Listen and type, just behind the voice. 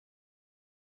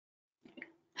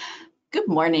Good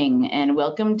morning and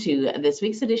welcome to this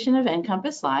week's edition of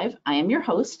NCompass Live. I am your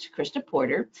host, Krista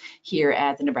Porter, here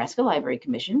at the Nebraska Library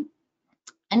Commission.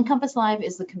 NCompass Live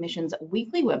is the Commission's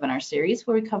weekly webinar series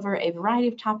where we cover a variety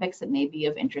of topics that may be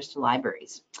of interest to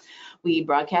libraries. We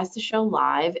broadcast the show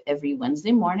live every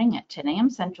Wednesday morning at 10 a.m.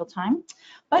 Central Time.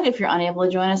 But if you're unable to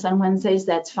join us on Wednesdays,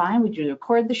 that's fine. We do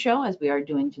record the show as we are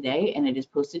doing today, and it is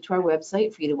posted to our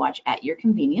website for you to watch at your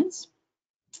convenience.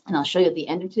 And I'll show you at the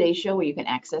end of today's show where you can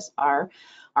access our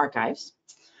archives.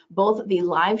 Both the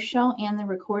live show and the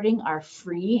recording are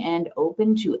free and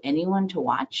open to anyone to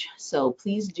watch. So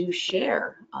please do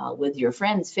share with your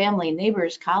friends, family,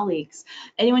 neighbors, colleagues,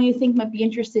 anyone you think might be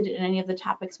interested in any of the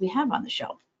topics we have on the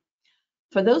show.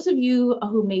 For those of you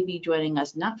who may be joining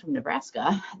us not from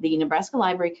Nebraska, the Nebraska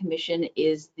Library Commission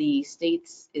is the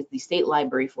state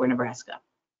library for Nebraska.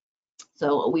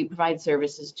 So we provide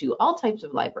services to all types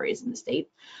of libraries in the state.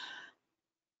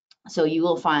 So you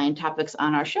will find topics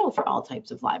on our show for all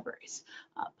types of libraries,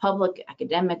 public,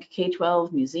 academic,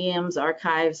 K-12, museums,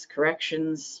 archives,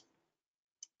 corrections,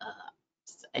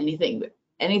 anything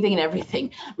and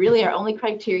everything. Really our only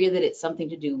criteria that it's something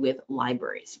to do with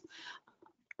libraries.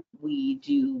 We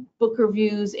do book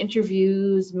reviews,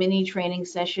 interviews, mini training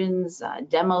sessions,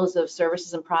 demos of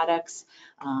services and products.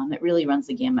 It really runs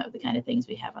the gamut of the kind of things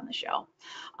we have on the show.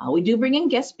 We do bring in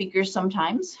guest speakers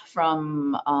sometimes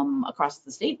from across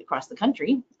the state, across the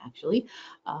country, actually.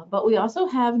 But we also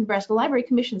have Nebraska Library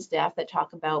Commission staff that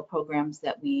talk about programs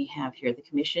that we have here at the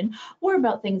Commission or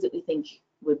about things that we think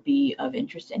would be of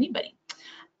interest to anybody.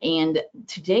 And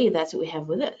today, that's what we have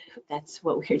with it. That's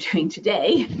what we're doing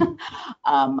today.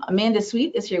 Amanda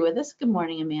Sweet is here with us. Good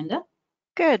morning, Amanda.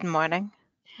 Good morning.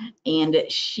 And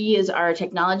she is our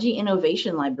technology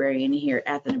innovation librarian here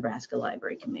at the Nebraska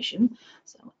Library Commission.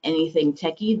 So anything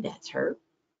techie, that's her.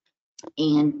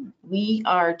 And we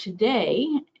are today,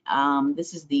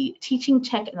 this is the Teaching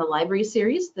Tech in the Library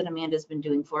series that Amanda's been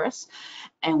doing for us.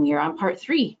 And we are on part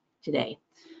 3 today.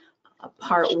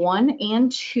 Part 1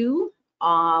 and 2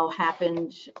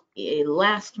 happened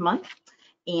last month,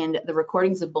 and the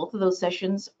recordings of both of those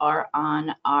sessions are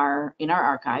in our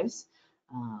archives.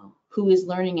 Who is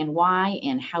learning and why,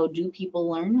 and how do people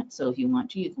learn? So if you want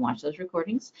to, you can watch those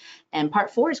recordings. And part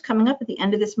 4 is coming up at the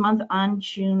end of this month on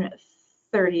June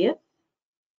 30th.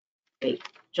 Wait,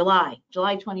 July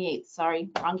 28th. Sorry,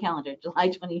 wrong calendar. July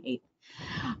 28th.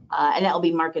 And that will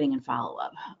be marketing and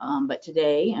follow-up. But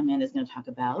today, Amanda's going to talk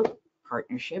about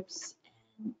partnerships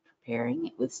and preparing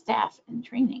it with staff and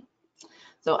training.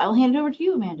 So I'll hand it over to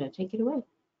you, Amanda. Take it away.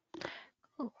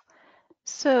 Cool.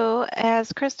 So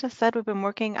as Krista said, we've been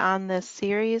working on this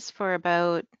series for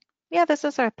about, this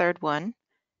is our 3rd one.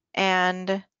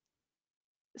 And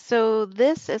so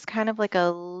this is kind of like a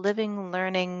living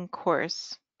learning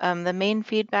course. The main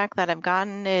feedback that I've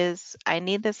gotten is I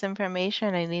need this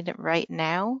information, I need it right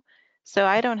now. So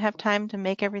I don't have time to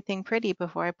make everything pretty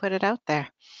before I put it out there.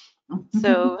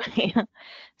 So,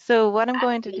 so what I'm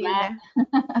going to do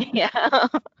now,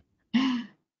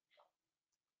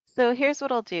 So here's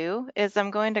what I'll do is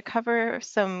I'm going to cover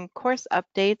some course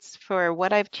updates for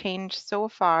what I've changed so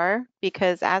far,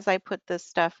 because as I put this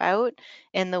stuff out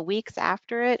in the weeks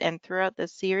after it and throughout the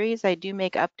series, I do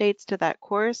make updates to that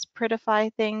course,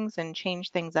 prettify things and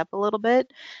change things up a little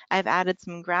bit. I've added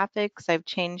some graphics, I've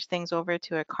changed things over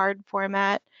to a card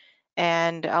format,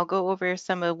 and I'll go over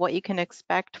some of what you can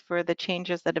expect for the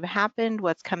changes that have happened,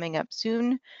 what's coming up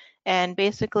soon. And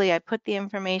basically I put the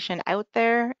information out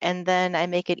there and then I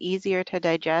make it easier to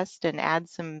digest and add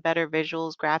some better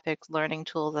visuals, graphics, learning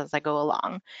tools as I go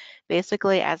along.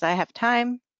 Basically, as I have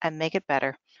time, I make it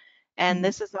better. And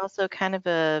this is also kind of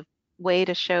a way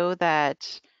to show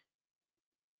that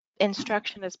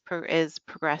instruction is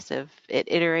progressive. It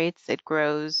iterates, it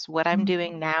grows. What I'm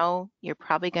doing now, you're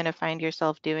probably going to find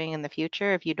yourself doing in the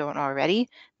future if you don't already.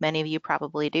 Many of you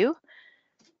probably do.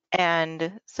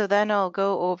 And so then I'll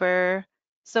go over,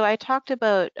 so I talked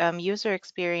about user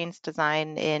experience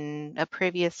design in a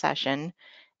previous session,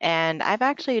 and I've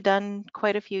actually done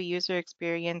quite a few user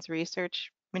experience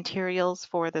research materials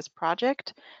for this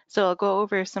project. So I'll go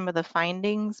over some of the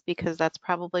findings because that's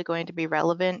probably going to be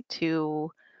relevant to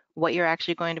what you're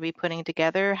actually going to be putting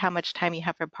together, how much time you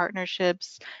have for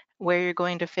partnerships, where you're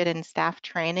going to fit in staff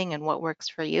training and what works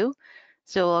for you.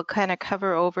 So I'll kind of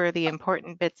cover over the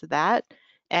important bits of that.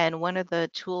 And one of the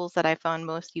tools that I found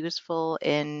most useful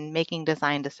in making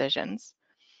design decisions.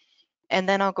 And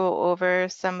then I'll go over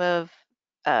some of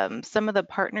the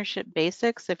partnership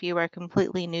basics if you are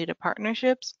completely new to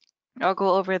partnerships. I'll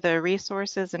go over the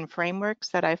resources and frameworks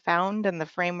that I found and the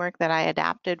framework that I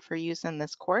adapted for use in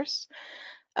this course.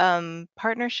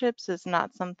 Partnerships is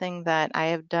not something that I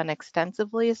have done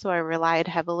extensively, so I relied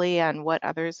heavily on what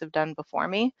others have done before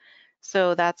me.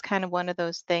 So that's kind of one of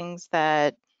those things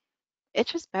that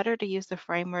it's just better to use the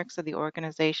frameworks of the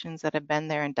organizations that have been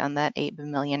there and done that 8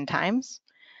 million times.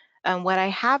 What I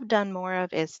have done more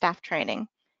of is staff training.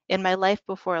 In my life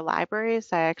before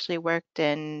libraries, I actually worked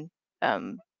in,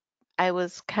 um, I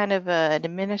was kind of an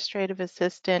administrative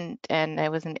assistant and I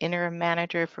was an interim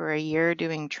manager for a year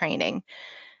doing training.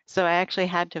 So I actually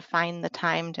had to find the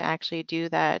time to actually do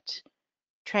that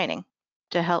training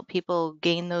to help people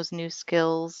gain those new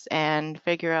skills and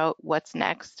figure out what's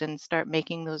next and start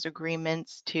making those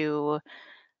agreements to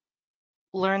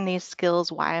learn these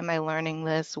skills. Why am I learning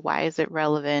this? Why is it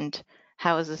relevant?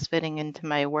 How is this fitting into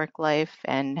my work life?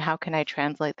 And how can I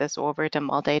translate this over to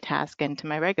multitask into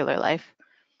my regular life?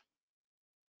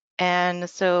 And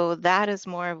so that is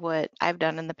more of what I've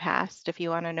done in the past, if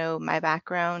you want to know my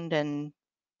background and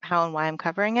how and why I'm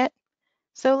covering it.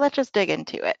 So let's just dig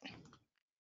into it.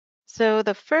 So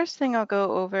the first thing I'll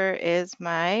go over is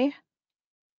my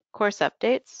course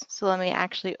updates. So let me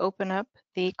actually open up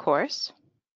the course.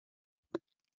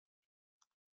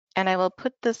 And I will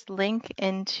put this link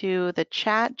into the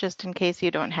chat just in case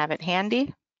you don't have it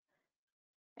handy.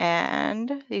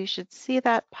 And you should see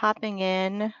that popping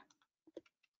in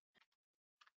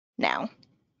now.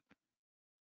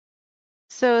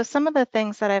 So some of the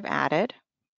things that I've added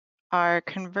are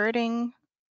converting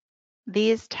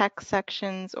these text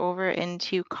sections over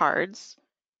into cards.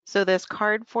 So this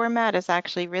card format is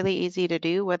actually really easy to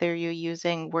do, whether you're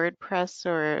using WordPress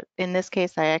or in this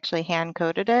case, I actually hand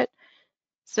coded it.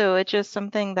 So it's just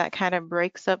something that kind of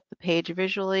breaks up the page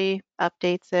visually,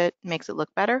 updates it, makes it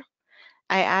look better.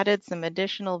 I added some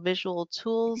additional visual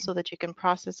tools so that you can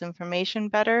process information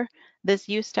better. This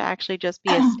used to actually just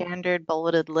be a standard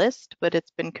bulleted list, but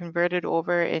it's been converted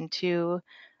over into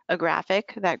a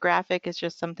graphic. That graphic is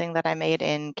just something that I made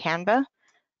in Canva.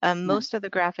 Most of the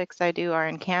graphics I do are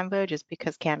in Canva just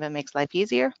because Canva makes life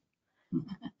easier.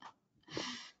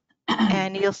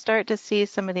 And you'll start to see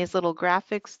some of these little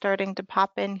graphics starting to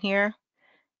pop in here.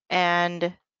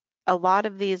 And a lot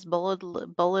of these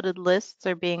bulleted lists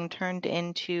are being turned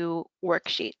into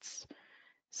worksheets.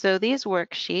 So these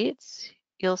worksheets,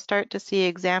 you'll start to see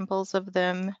examples of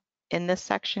them in this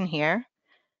section here.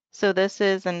 So this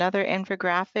is another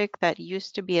infographic that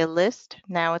used to be a list.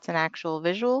 Now it's an actual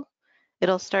visual.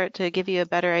 It'll start to give you a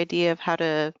better idea of how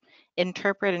to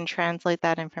interpret and translate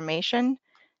that information.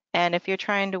 And if you're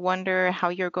trying to wonder how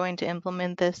you're going to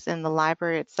implement this in the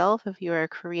library itself, if you are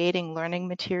creating learning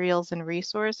materials and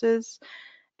resources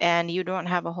and you don't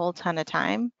have a whole ton of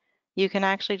time, you can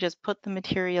actually just put the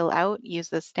material out, use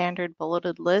the standard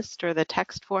bulleted list or the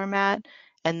text format,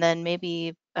 and then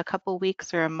maybe a couple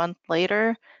weeks or a month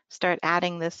later, start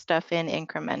adding this stuff in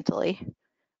incrementally,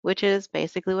 which is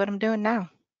basically what I'm doing now.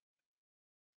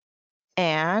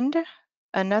 And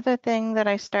another thing that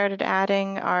I started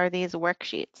adding are these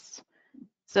worksheets.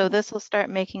 So this will start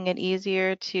making it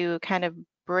easier to kind of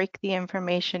break the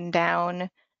information down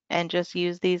and just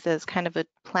use these as kind of a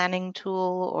planning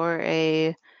tool or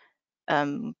a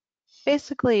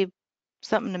basically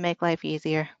something to make life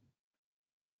easier.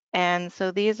 And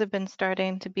so these have been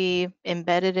starting to be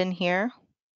embedded in here,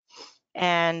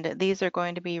 and these are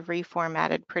going to be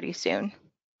reformatted pretty soon.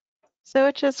 So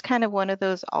it's just kind of one of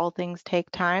those all things take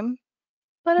time,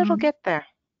 but it'll get there.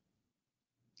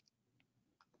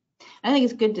 I think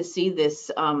it's good to see this,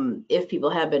 if people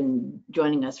have been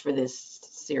joining us for this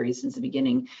series since the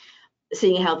beginning,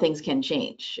 seeing how things can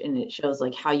change. And it shows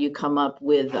like how you come up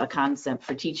with a concept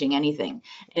for teaching anything.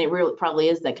 And it really probably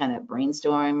is that kind of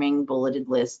brainstorming, bulleted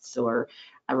lists, or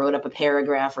I wrote up a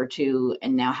paragraph or two,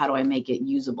 and now how do I make it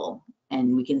usable?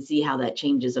 And we can see how that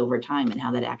changes over time and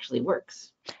how that actually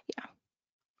works. Yeah.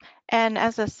 And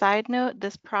as a side note,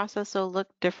 this process will look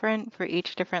different for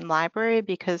each different library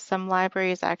because some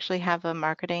libraries actually have a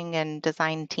marketing and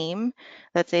design team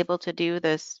that's able to do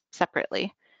this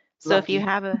separately. So if you Lucky.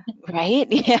 have a, right?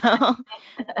 Yeah.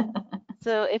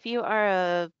 So if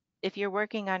you're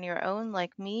working on your own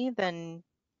like me, then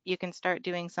you can start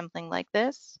doing something like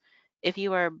this. If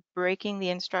you are breaking the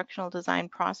instructional design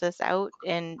process out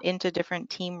into different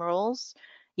team roles,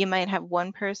 you might have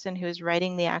one person who's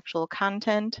writing the actual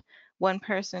content, one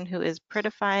person who is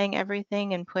prettifying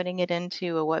everything and putting it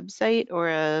into a website or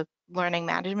a learning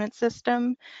management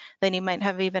system. Then you might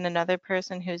have even another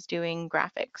person who's doing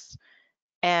graphics.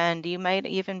 And you might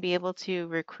even be able to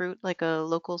recruit like a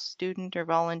local student or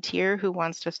volunteer who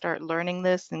wants to start learning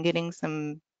this and getting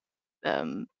some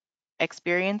um,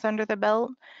 experience under the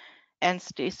belt. And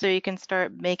so you can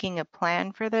start making a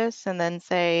plan for this and then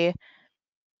say,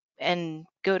 and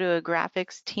go to a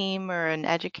graphics team or an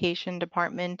education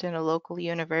department in a local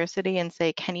university and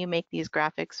say, can you make these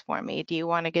graphics for me? Do you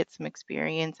want to get some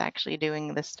experience actually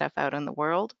doing this stuff out in the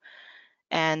world?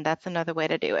 And that's another way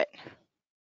to do it.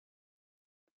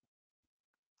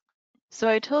 So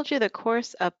I told you the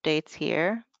course updates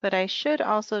here, but I should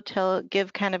also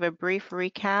give kind of a brief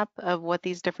recap of what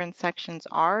these different sections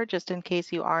are, just in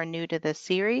case you are new to this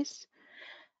series.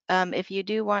 If you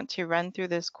do want to run through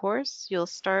this course, you'll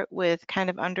start with kind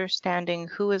of understanding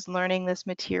who is learning this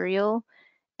material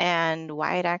and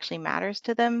why it actually matters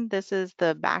to them. This is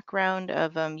the background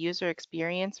of user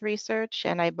experience research,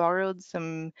 and I borrowed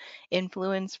some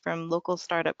influence from local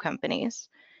startup companies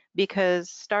because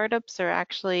startups are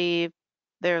actually,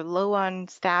 they're low on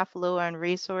staff, low on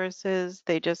resources.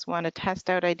 They just want to test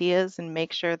out ideas and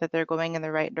make sure that they're going in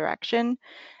the right direction.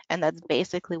 And that's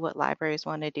basically what libraries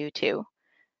want to do too.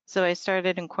 So I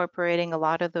started incorporating a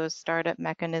lot of those startup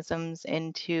mechanisms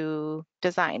into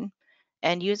design.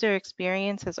 And user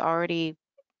experience has already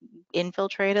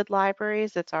infiltrated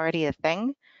libraries. It's already a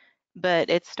thing, but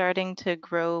it's starting to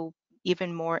grow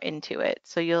even more into it.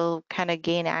 So you'll kind of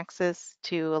gain access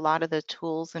to a lot of the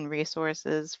tools and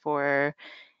resources for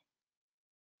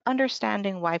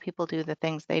understanding why people do the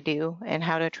things they do and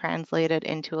how to translate it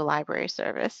into a library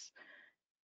service.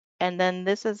 And then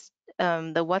this is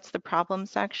the what's the problem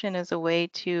section is a way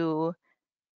to,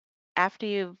 after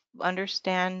you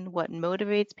understand what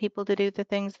motivates people to do the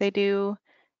things they do,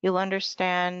 you'll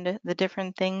understand the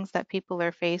different things that people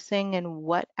are facing and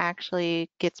what actually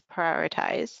gets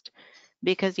prioritized.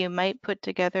 Because you might put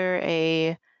together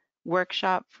a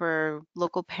workshop for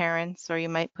local parents, or you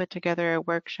might put together a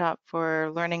workshop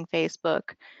for learning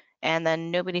Facebook, and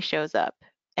then nobody shows up.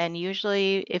 And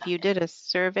usually, if you did a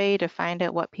survey to find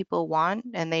out what people want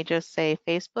and they just say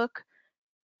Facebook,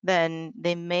 then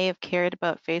they may have cared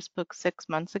about Facebook 6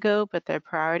 months ago, but their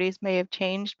priorities may have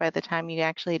changed by the time you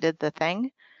actually did the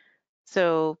thing.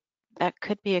 So that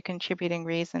could be a contributing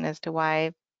reason as to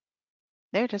why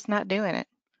they're just not doing it.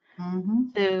 Mm-hmm.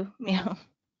 So,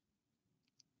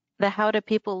 the how do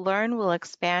people learn will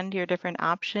expand your different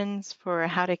options for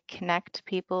how to connect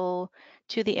people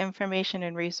to the information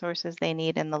and resources they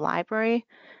need in the library.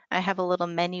 I have a little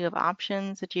menu of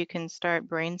options that you can start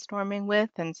brainstorming with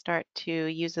and start to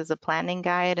use as a planning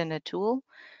guide and a tool.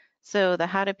 So the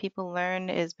how do people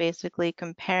learn is basically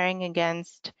comparing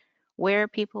against where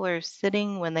people are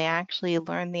sitting when they actually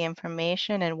learn the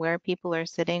information and where people are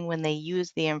sitting when they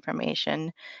use the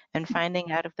information, and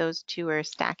finding out if those two are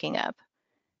stacking up.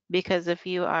 Because if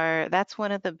you are, that's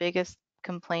one of the biggest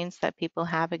complaints that people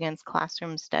have against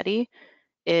classroom study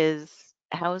is,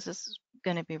 how is this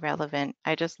going to be relevant?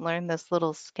 I just learned this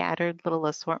little scattered little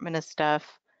assortment of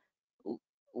stuff.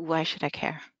 Why should I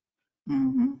care?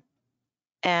 Mm-hmm.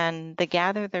 And the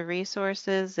gather the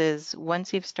resources is,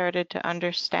 once you've started to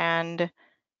understand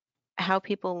how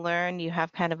people learn, you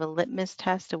have kind of a litmus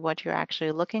test of what you're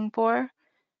actually looking for.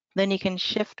 Then you can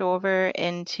shift over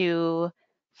into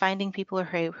finding people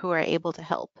who are able to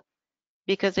help.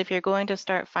 Because if you're going to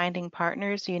start finding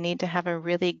partners, you need to have a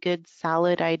really good,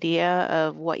 solid idea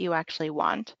of what you actually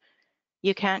want.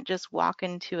 You can't just walk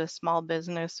into a small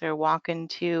business or walk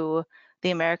into the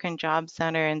American Job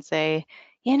Center and say,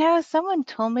 someone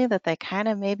told me that they kind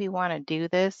of maybe want to do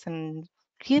this, and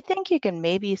do you think you can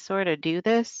maybe sort of do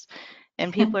this?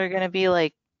 And people are going to be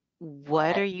like,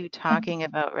 what are you talking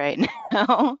about right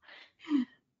now?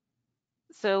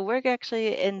 So we're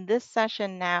actually in this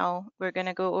session now, we're going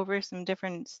to go over some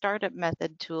different startup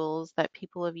method tools that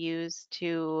people have used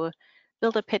to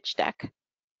build a pitch deck.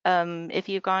 If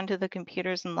you've gone to the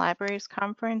Computers and Libraries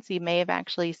Conference, you may have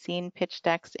actually seen pitch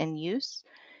decks in use.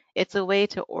 It's a way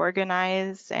to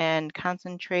organize and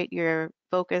concentrate your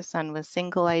focus on a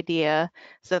single idea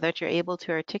so that you're able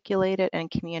to articulate it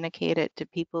and communicate it to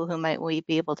people who might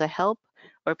be able to help,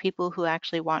 or people who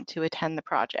actually want to attend the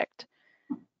project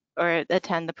or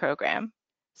attend the program.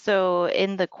 So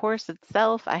in the course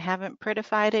itself, I haven't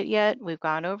prettified it yet. We've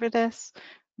gone over this,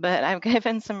 but I've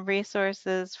given some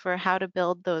resources for how to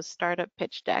build those startup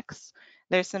pitch decks.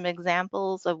 There's some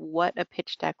examples of what a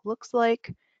pitch deck looks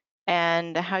like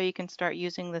and how you can start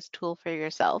using this tool for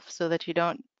yourself so that you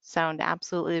don't sound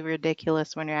absolutely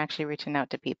ridiculous when you're actually reaching out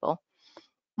to people.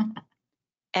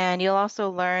 And you'll also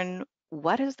learn,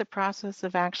 what is the process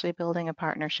of actually building a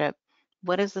partnership?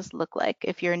 What does this look like?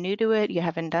 If you're new to it, you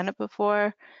haven't done it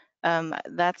before,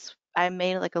 I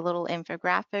made like a little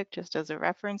infographic just as a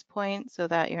reference point so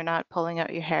that you're not pulling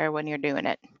out your hair when you're doing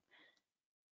it.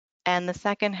 And the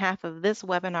second half of this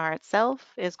webinar itself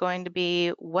is going to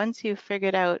be, once you've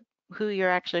figured out who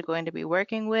you're actually going to be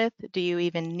working with, do you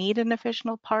even need an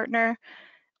official partner?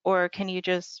 Or can you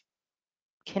just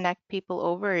connect people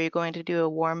over? Are you going to do a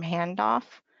warm handoff?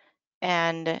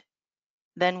 And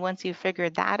then once you've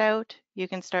figured that out, you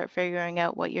can start figuring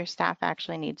out what your staff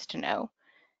actually needs to know.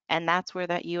 And that's where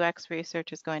that UX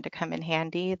research is going to come in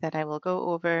handy that I will go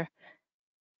over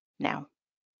now.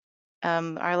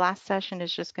 Our last session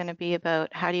is just going to be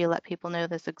about how do you let people know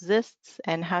this exists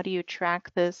and how do you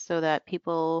track this so that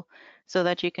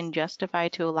you can justify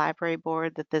to a library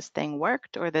board that this thing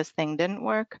worked or this thing didn't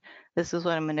work. This is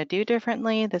what I'm going to do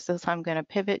differently. This is how I'm going to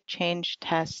pivot, change,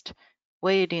 test.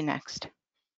 What do you do next?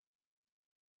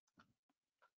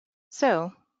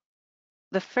 So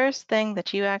the first thing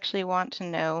that you actually want to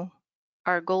know,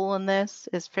 our goal in this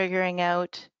is figuring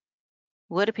out,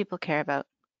 what do people care about?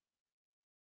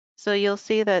 So you'll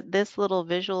see that this little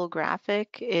visual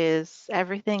graphic is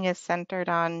everything is centered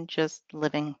on just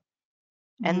living.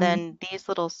 And then these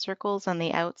little circles on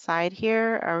the outside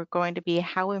here are going to be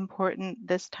how important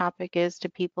this topic is to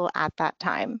people at that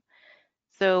time.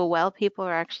 So while people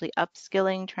are actually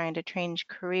upskilling, trying to change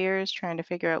careers, trying to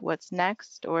figure out what's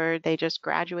next, or they just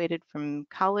graduated from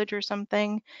college or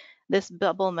something, this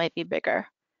bubble might be bigger.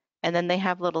 And then they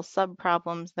have little sub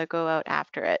problems that go out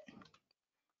after it.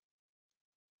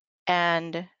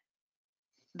 And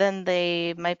then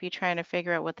they might be trying to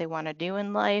figure out what they want to do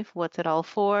in life, what's it all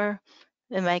for.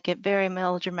 It might get very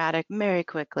melodramatic very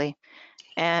quickly.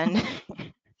 And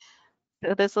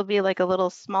so this will be like a little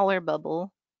smaller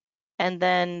bubble. And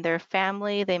then their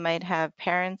family, they might have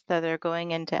parents that are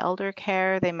going into elder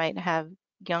care. They might have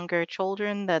younger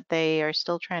children that they are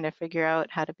still trying to figure out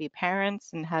how to be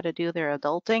parents and how to do their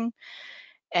adulting.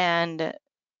 And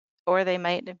or they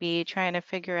might be trying to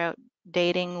figure out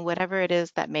dating, whatever it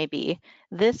is that may be.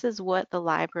 This is what the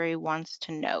library wants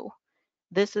to know.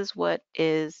 This is what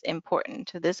is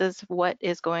important. This is what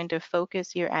is going to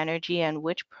focus your energy and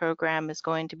which program is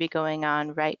going to be going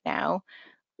on right now.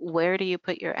 Where do you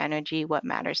put your energy? What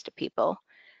matters to people?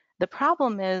 The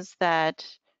problem is that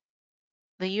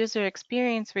the user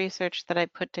experience research that I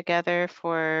put together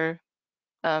for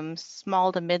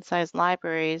small to mid-sized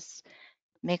libraries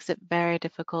makes it very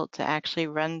difficult to actually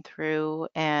run through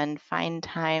and find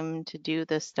time to do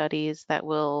the studies that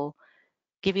will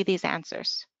give you these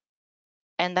answers.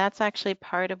 And that's actually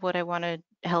part of what I want to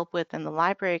help with in the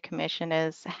Library Commission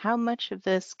is how much of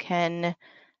this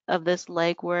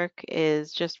legwork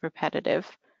is just repetitive.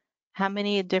 How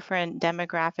many different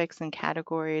demographics and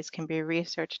categories can be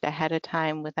researched ahead of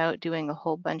time without doing a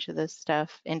whole bunch of this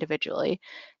stuff individually?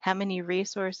 How many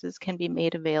resources can be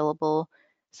made available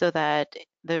so that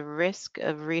the risk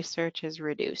of research is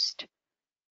reduced?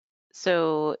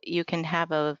 So you can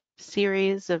have a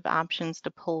series of options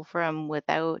to pull from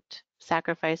without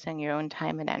sacrificing your own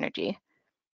time and energy.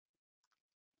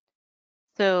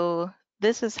 So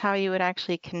this is how you would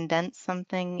actually condense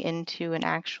something into an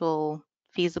actual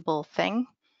feasible thing.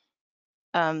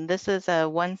 This is a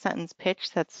one-sentence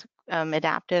pitch that's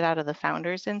adapted out of the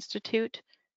Founders Institute.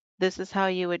 This is how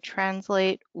you would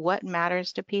translate what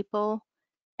matters to people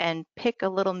and pick a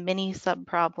little mini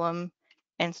sub-problem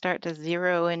and start to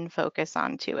zero in focus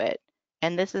onto it.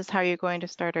 And this is how you're going to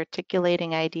start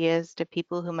articulating ideas to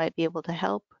people who might be able to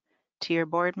help, to your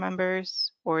board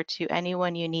members, or to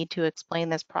anyone you need to explain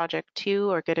this project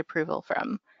to or get approval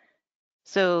from.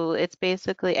 So it's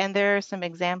basically, and there are some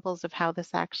examples of how this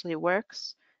actually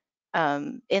works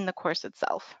in the course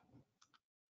itself.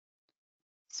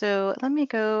 So let me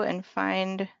go and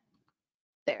find,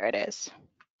 there it is.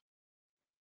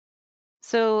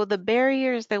 So the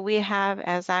barriers that we have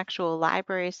as actual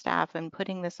library staff and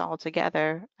putting this all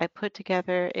together, I put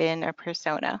together in a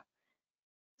persona.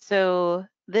 So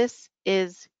this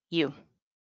is you.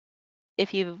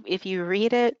 If you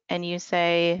read it and you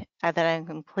say that I'm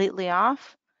completely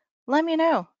off, let me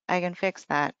know. I can fix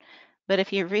that. But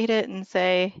if you read it and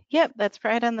say, yep, that's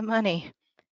right on the money,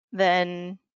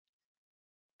 then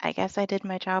I guess I did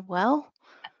my job well.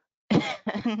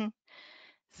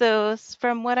 So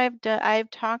from what I've done, I've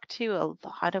talked to a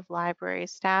lot of library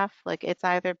staff. Like it's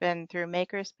either been through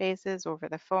maker spaces over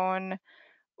the phone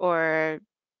or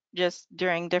just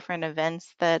during different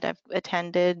events that I've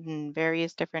attended and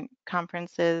various different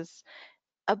conferences,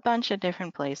 a bunch of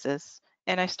different places.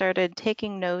 And I started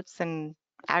taking notes and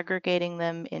aggregating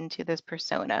them into this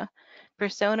persona.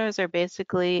 Personas are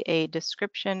basically a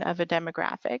description of a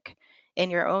demographic. In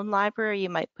your own library, you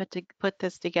might put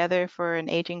this together for an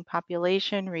aging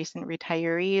population, recent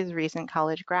retirees, recent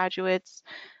college graduates,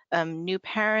 new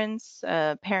parents,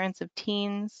 parents of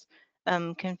teens,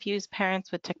 confused parents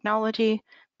with technology.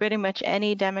 Pretty much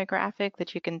any demographic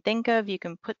that you can think of, you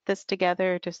can put this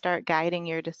together to start guiding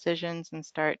your decisions and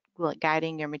start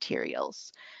guiding your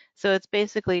materials. So it's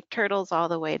basically turtles all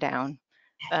the way down.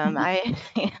 I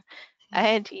I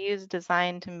had to use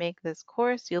design to make this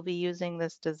course. You'll be using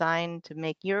this design to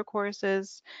make your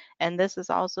courses. And this is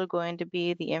also going to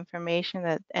be the information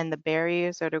that and the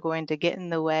barriers that are going to get in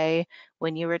the way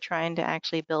when you are trying to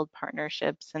actually build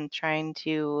partnerships and trying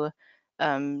to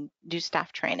do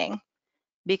staff training.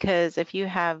 Because if you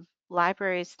have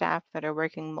library staff that are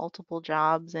working multiple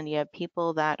jobs and you have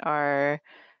people that are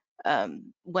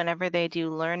whenever they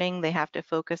do learning, they have to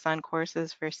focus on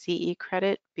courses for CE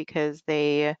credit because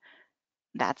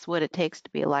that's what it takes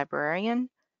to be a librarian,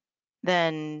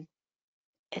 then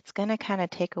it's going to kind of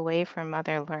take away from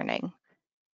other learning.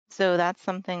 So that's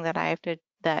something that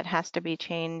that has to be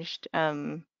changed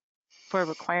for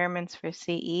requirements for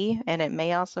CE, and it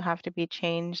may also have to be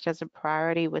changed as a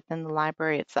priority within the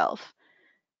library itself.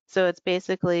 So it's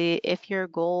basically if your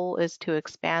goal is to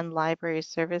expand library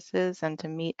services and to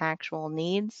meet actual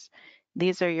needs,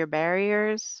 these are your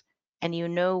barriers, and you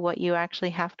know what you actually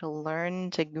have to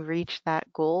learn to reach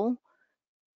that goal.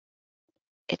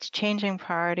 It's changing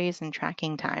priorities and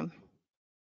tracking time.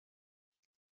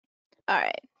 All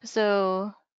right,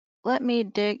 so let me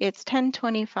dig. It's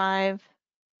 10:25,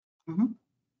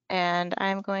 and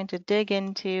I'm going to dig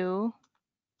into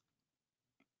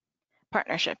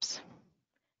partnerships.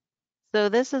 So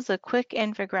this is a quick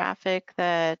infographic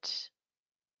that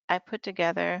I put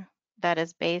together that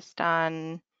is based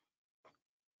on,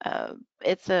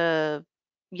 it's a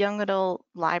Young Adult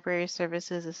Library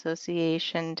Services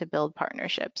Association to build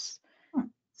partnerships.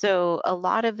 So a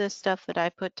lot of this stuff that I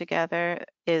put together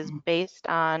is based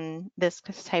on this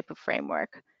type of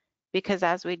framework, because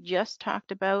as we just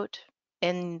talked about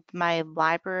in my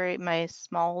library, my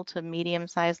small to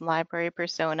medium-sized library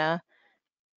persona,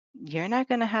 you're not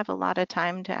going to have a lot of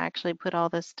time to actually put all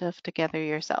this stuff together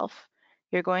yourself.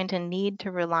 You're going to need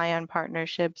to rely on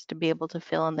partnerships to be able to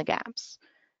fill in the gaps.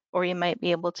 Or you might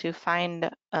be able to find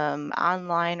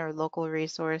online or local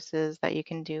resources that you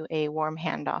can do a warm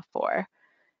handoff for.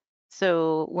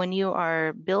 So when you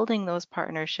are building those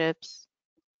partnerships,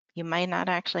 you might not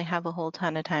actually have a whole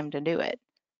ton of time to do it.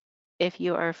 If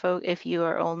you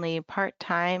are only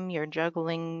part-time, you're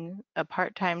juggling a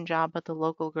part-time job at the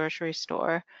local grocery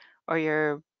store, or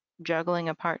you're juggling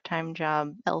a part-time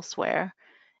job elsewhere,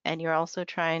 and you're also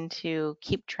trying to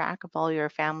keep track of all your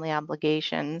family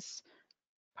obligations,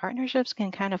 partnerships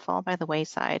can kind of fall by the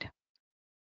wayside.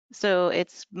 So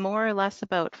it's more or less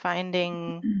about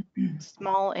finding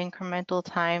small incremental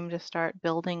time to start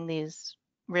building these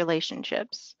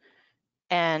relationships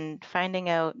and finding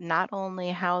out not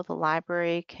only who the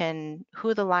library can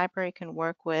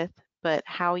work with, but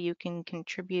how you can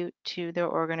contribute to their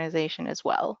organization as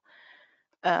well.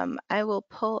 I will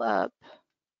pull up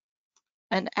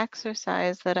an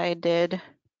exercise that I did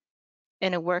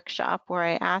in a workshop where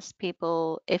I asked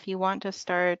people if you want to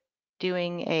start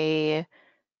doing a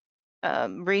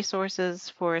resources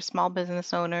for small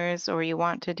business owners, or you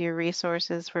want to do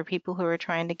resources for people who are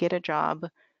trying to get a job,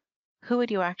 who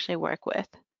would you actually work with?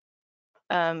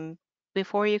 Um,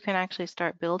 Before you can actually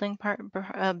start building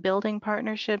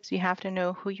partnerships, you have to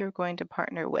know who you're going to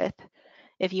partner with.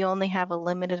 If you only have a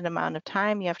limited amount of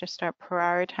time, you have to start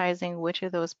prioritizing which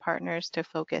of those partners to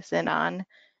focus in on.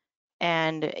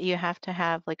 And you have to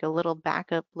have like a little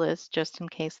backup list just in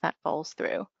case that falls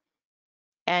through.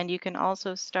 And you can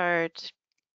also start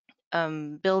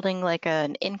building like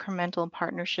an incremental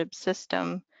partnership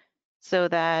system so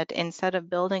that instead of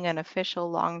building an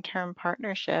official long-term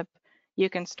partnership, you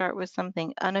can start with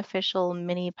something unofficial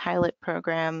mini pilot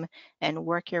program and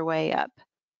work your way up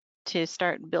to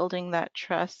start building that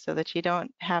trust so that you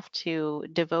don't have to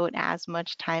devote as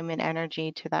much time and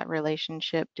energy to that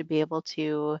relationship to be able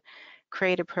to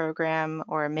create a program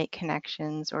or make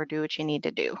connections or do what you need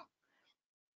to do.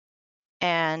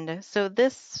 And so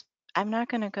this, I'm not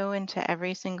going to go into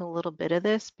every single little bit of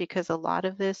this because a lot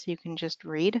of this you can just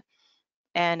read.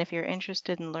 And if you're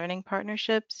interested in learning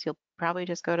partnerships, you'll probably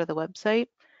just go to the website.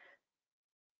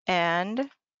 And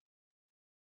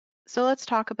so let's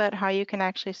talk about how you can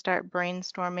actually start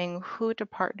brainstorming who to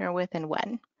partner with and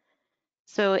when.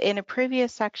 So in a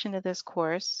previous section of this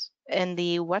course, in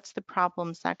the What's the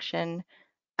Problem section,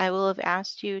 I will have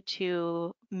asked you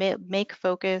to make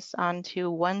focus onto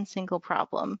one single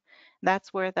problem.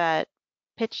 That's where that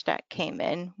pitch deck came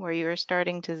in, where you were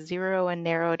starting to zero and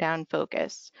narrow down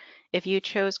focus. If you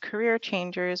chose career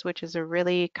changers, which is a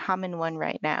really common one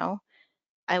right now,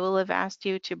 I will have asked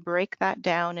you to break that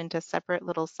down into separate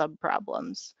little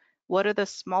sub-problems. What are the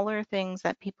smaller things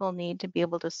that people need to be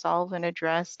able to solve and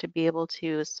address to be able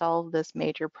to solve this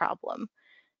major problem?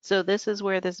 So this is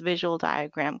where this visual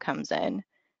diagram comes in.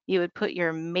 you would put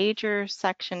your major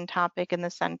section topic in the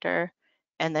center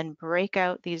and then break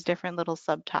out these different little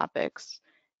subtopics.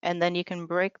 And then you can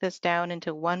break this down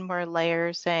into one more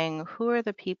layer saying, who are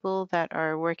the people that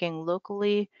are working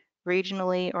locally,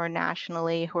 regionally, or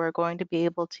nationally who are going to be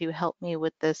able to help me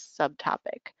with this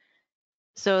subtopic?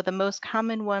 So the most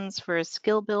common ones for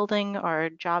skill building are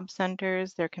job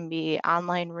centers. There can be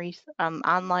online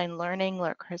learning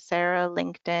like Coursera,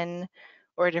 LinkedIn,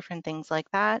 or different things like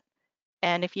that.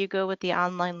 And if you go with the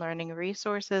online learning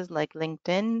resources like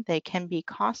LinkedIn, they can be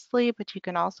costly, but you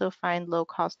can also find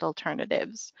low-cost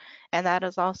alternatives. And that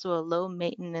is also a low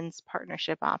maintenance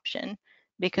partnership option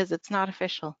because it's not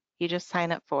official. You just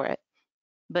sign up for it,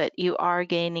 but you are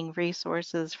gaining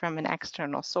resources from an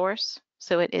external source.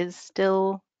 So it is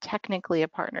still technically a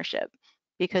partnership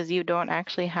because you don't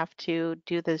actually have to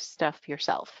do this stuff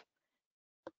yourself.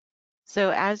 So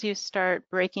as you start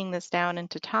breaking this down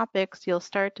into topics, you'll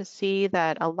start to see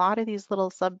that a lot of these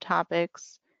little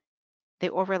subtopics, they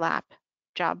overlap.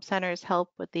 Job centers help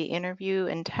with the interview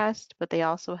and test, but they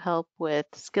also help with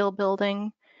skill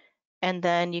building. And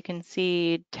then you can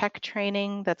see tech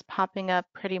training that's popping up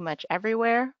pretty much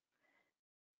everywhere.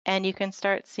 And you can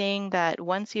start seeing that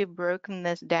once you've broken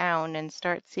this down and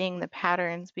start seeing the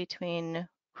patterns between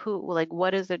like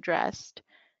what is addressed,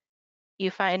 you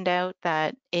find out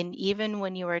that even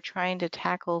when you are trying to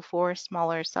tackle 4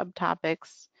 smaller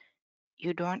subtopics,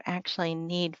 you don't actually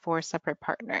need 4 separate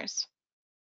partners.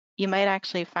 You might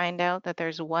actually find out that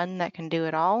there's one that can do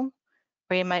it all,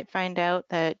 or you might find out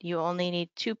that you only need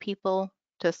 2 people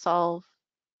to solve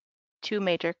 2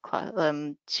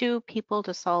 people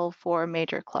to solve 4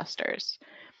 major clusters.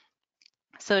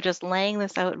 So just laying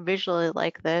this out visually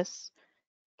like this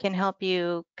can help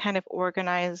you kind of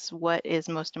organize what is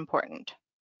most important.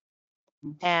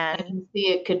 I And can see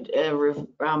it could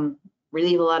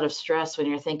relieve a lot of stress when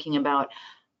you're thinking about,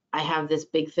 I have this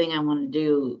big thing I want to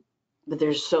do, but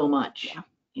there's so much. yeah,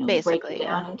 You know, breaking basically, it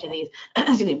yeah. down into these,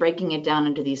 excuse me, breaking it down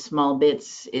into these small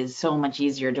bits is so much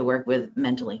easier to work with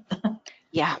mentally.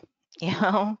 Yeah, you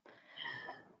know.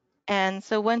 And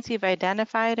so once you've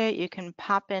identified it, you can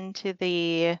pop into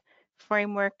the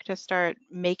framework to start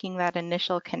making that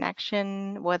initial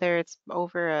connection, whether it's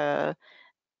over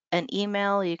an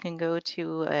email, you can go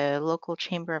to a local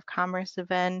Chamber of Commerce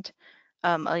event.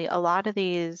 A lot of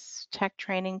these tech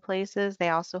training places, they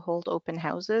also hold open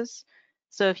houses.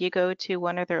 So if you go to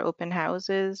one of their open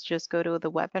houses, just go to the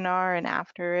webinar and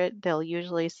after it, they'll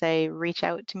usually say, reach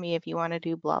out to me if you want to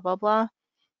do blah, blah, blah.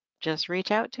 Just reach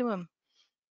out to them.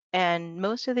 And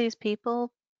most of these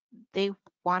people, they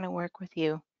want to work with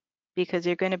you because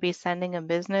you're going to be sending them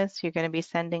business, you're going to be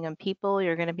sending them people,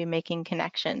 you're going to be making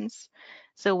connections.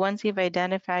 So once you've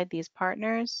identified these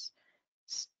partners,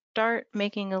 start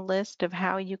making a list of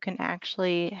how you can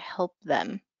actually help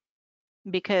them.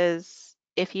 Because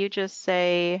if you just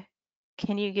say,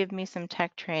 can you give me some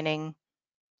tech training?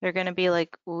 They're going to be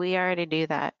like, we already do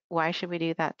that. Why should we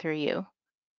do that through you?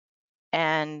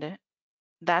 And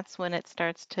that's when it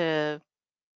starts to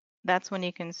that's when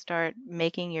you can start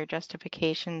making your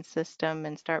justification system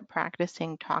and start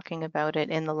practicing talking about it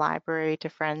in the library to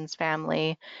friends,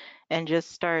 family, and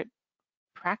just start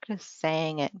practice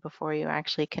saying it before you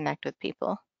actually connect with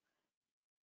people.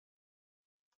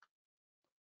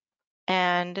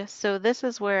 And so this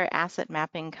is where asset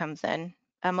mapping comes in.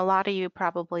 A lot of you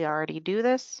probably already do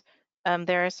this.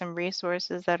 There are some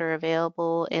resources that are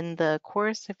available in the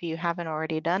course if you haven't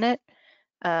already done it.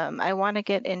 I want to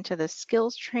get into the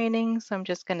skills training, so I'm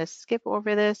just going to skip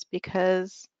over this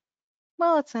because,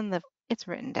 well, it's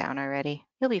written down already.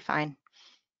 You'll be fine.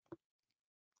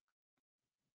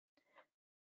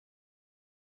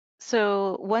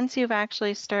 So once you've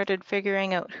actually started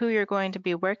figuring out who you're going to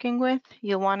be working with,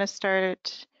 you'll want to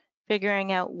start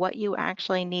figuring out what you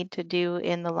actually need to do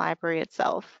in the library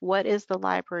itself. What is the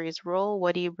library's role?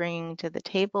 What are you bringing to the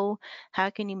table? How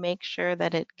can you make sure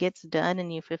that it gets done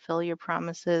and you fulfill your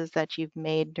promises that you've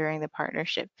made during the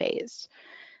partnership phase?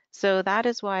 So that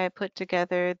is why I put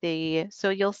together so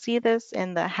you'll see this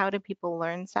in the How Do People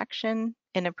Learn section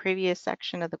in a previous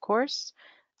section of the course.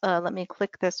 Let me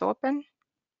click this open.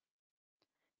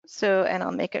 So, and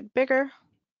I'll make it bigger.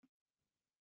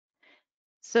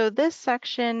 So this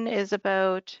section is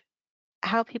about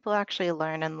how people actually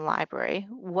learn in the library.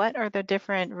 What are the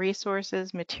different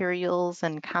resources, materials,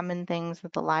 and common things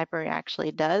that the library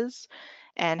actually does,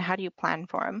 and how do you plan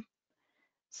for them?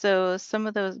 So some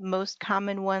of those most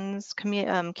common ones,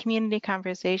 community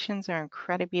conversations are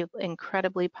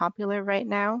incredibly popular right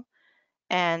now.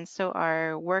 And so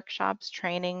are workshops,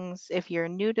 trainings. If you're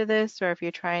new to this or if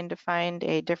you're trying to find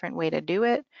a different way to do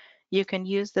it, you can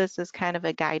use this as kind of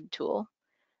a guide tool.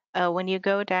 When you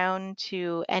go down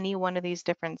to any one of these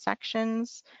different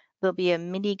sections, there'll be a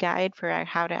mini guide for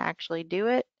how to actually do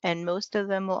it, and most of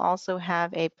them will also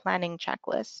have a planning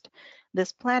checklist.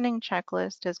 This planning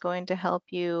checklist is going to help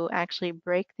you actually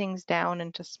break things down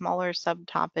into smaller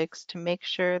subtopics to make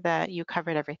sure that you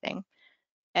covered everything.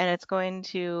 And it's going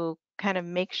to kind of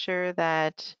make sure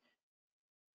that,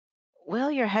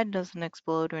 well, your head doesn't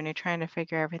explode when you're trying to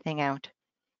figure everything out.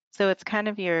 So it's kind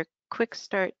of your quick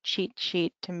start cheat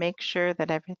sheet to make sure that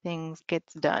everything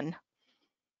gets done.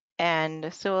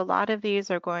 And so a lot of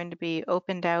these are going to be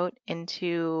opened out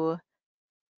into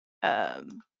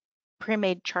um,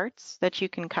 pre-made charts that you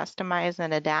can customize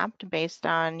and adapt based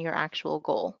on your actual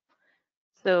goal.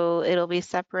 So it'll be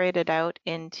separated out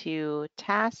into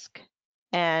task.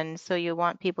 And so you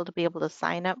want people to be able to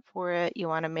sign up for it. You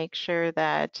want to make sure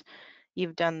that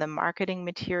you've done the marketing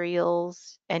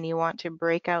materials and you want to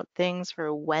break out things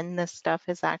for when this stuff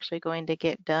is actually going to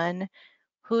get done,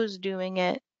 who's doing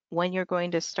it, when you're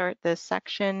going to start this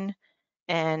section,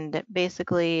 and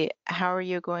basically how are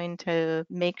you going to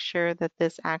make sure that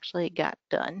this actually got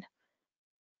done.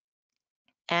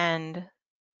 And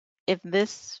if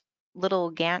this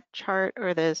little Gantt chart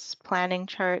or this planning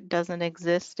chart doesn't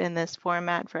exist in this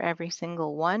format for every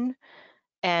single one,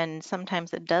 and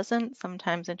sometimes it doesn't,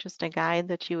 sometimes it's just a guide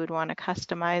that you would want to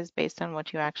customize based on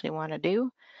what you actually want to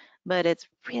do, but it's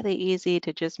really easy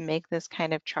to just make this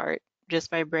kind of chart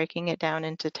just by breaking it down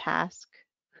into task,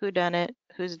 who done it,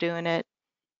 who's doing it,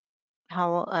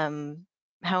 how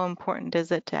important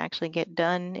is it to actually get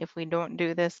done? If we don't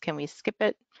do this, can we skip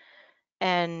it?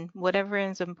 And whatever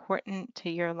is important to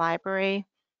your library,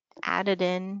 add it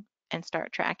in and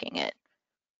start tracking it.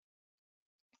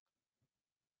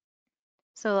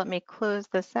 So let me close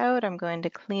this out. I'm going to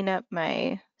clean up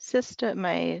my system,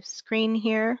 my screen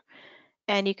here,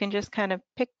 and you can just kind of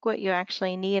pick what you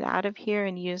actually need out of here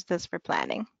and use this for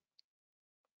planning.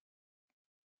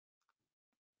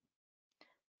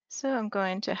 So I'm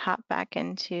going to hop back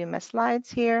into my slides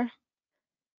here.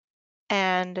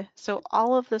 And so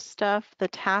all of the stuff, the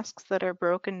tasks that are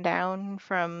broken down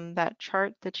from that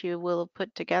chart that you will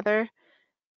put together,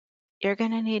 you're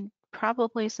going to need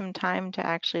probably some time to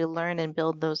actually learn and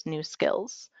build those new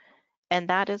skills. And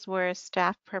that is where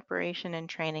staff preparation and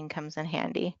training comes in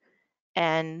handy.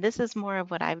 And this is more of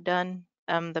what I've done.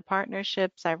 The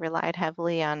partnerships, I relied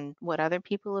heavily on what other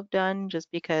people have done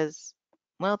just because,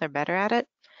 well, they're better at it.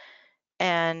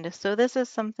 And so this is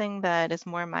something that is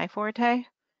more my forte.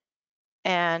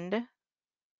 And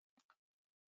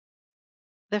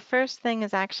the first thing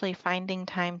is actually finding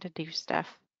time to do stuff.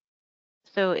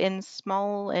 So in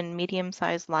small and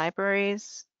medium-sized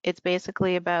libraries, it's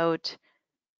basically about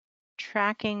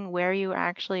tracking where you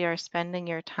actually are spending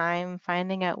your time,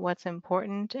 finding out what's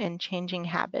important, and changing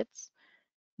habits.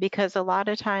 Because a lot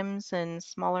of times in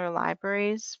smaller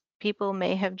libraries, people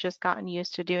may have just gotten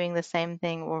used to doing the same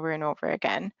thing over and over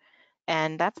again.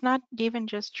 And that's not even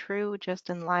just true just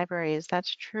in libraries,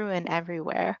 that's true in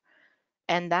everywhere.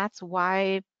 And that's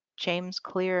why James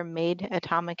Clear made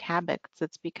Atomic Habits.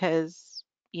 It's because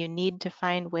you need to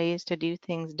find ways to do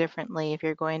things differently if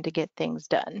you're going to get things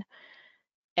done.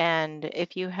 And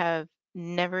if you have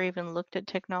never even looked at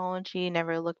technology,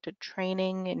 never looked at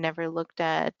training, never looked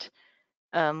at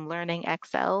learning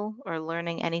Excel or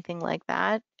learning anything like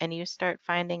that, and you start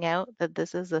finding out that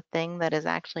this is a thing that is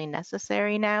actually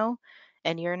necessary now,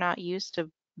 and you're not used to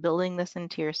building this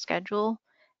into your schedule,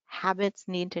 habits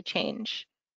need to change.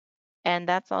 And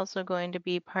that's also going to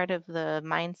be part of the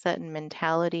mindset and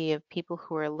mentality of people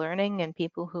who are learning and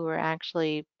people who are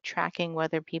actually tracking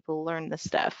whether people learn the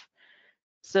stuff.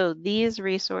 So these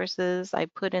resources I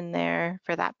put in there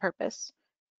for that purpose.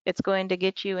 It's going to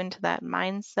get you into that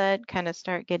mindset, kind of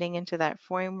start getting into that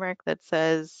framework that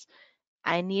says,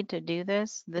 I need to do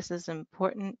this. This is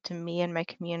important to me and my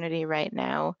community right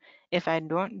now. If I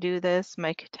don't do this,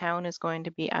 my town is going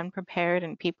to be unprepared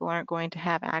and people aren't going to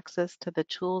have access to the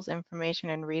tools,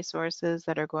 information, and resources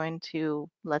that are going to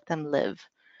let them live.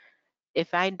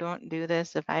 If I don't do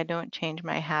this, if I don't change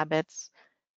my habits,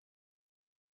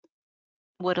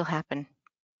 what'll happen?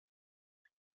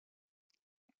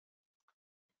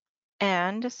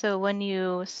 And so when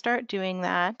you start doing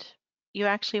that, you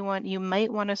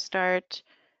might want to start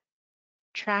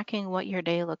tracking what your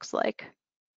day looks like.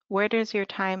 Where does your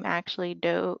time actually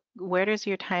go?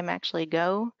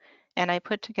 And I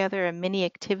put together a mini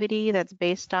activity that's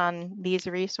based on these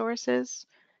resources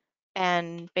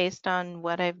and based on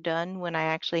what I've done when I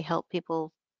actually help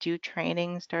people do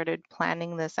training, started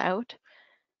planning this out.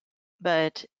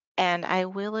 And I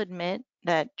will admit,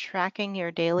 that tracking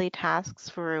your daily tasks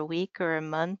for a week or a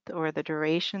month or the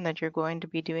duration that you're going to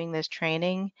be doing this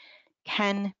training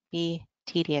can be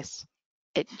tedious.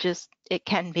 It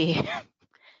can be.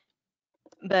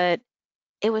 But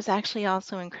it was actually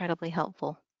also incredibly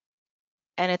helpful.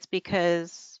 And it's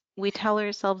because we tell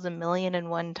ourselves a million and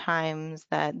one times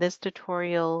that this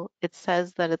tutorial, it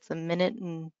says that it's a minute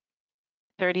and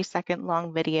 30-second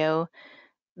long video.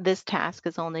 This task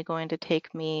is only going to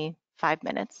take me 5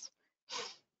 minutes.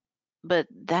 But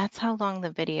that's how long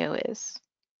the video is.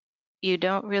 You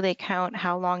don't really count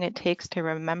how long it takes to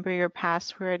remember your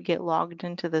password, get logged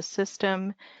into the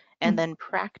system, and then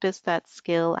practice that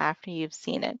skill after you've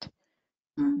seen it.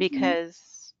 Mm-hmm.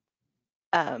 Because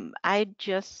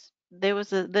there was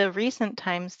the recent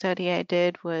time study I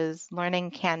did was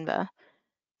learning Canva.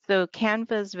 So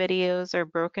Canva's videos are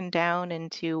broken down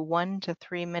into 1 to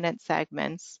 3 minute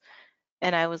segments.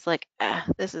 And I was like,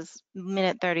 this is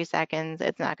minute 30 seconds.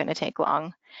 It's not going to take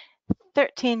long.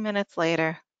 13 minutes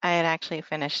later, I had actually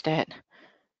finished it.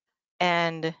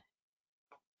 And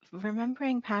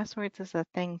remembering passwords is a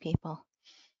thing, people.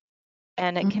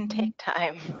 And it can Mm-hmm. take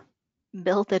time.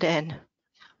 Build it in.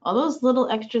 All those little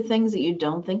extra things that you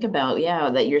don't think about, yeah,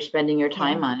 that you're spending your Yeah.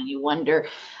 time on, and you wonder.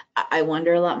 I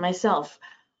wonder a lot myself.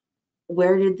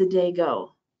 Where did the day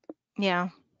go? Yeah.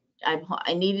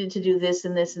 I needed to do this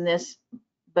and this and this,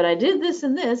 but I did this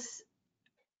and this,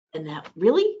 and that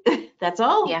really, that's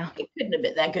all. Yeah. It couldn't have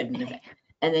been. That couldn't have been.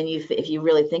 And then if you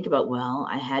really think about, well,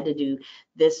 I had to do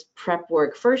this prep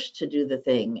work first to do the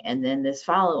thing, and then this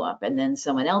follow up, and then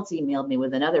someone else emailed me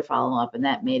with another follow up, and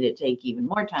that made it take even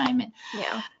more time.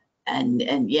 Yeah.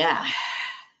 And yeah,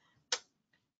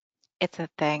 It's a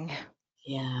thing.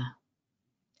 yeah.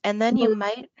 And then you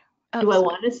might, oh, Do I sorry.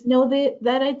 want to know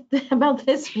that I about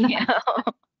this or not? Yeah.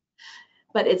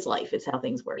 But it's life. It's how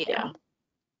things work. Yeah. Yeah.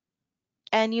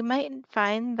 And you might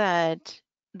find that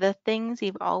the things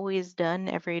you've always done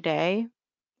every day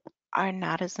are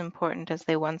not as important as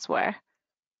they once were.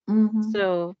 Hmm.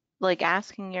 So, like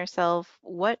asking yourself,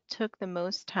 what took the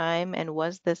most time and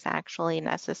was this actually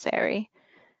necessary?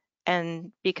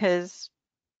 And because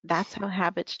that's how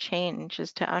habits change,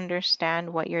 is to understand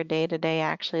what your day to day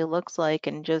actually looks like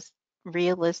and just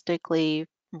realistically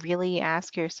really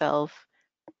ask yourself,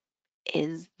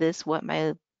 is this what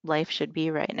my life should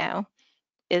be right now?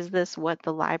 Is this what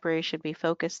the library should be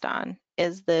focused on?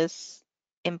 Is this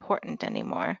important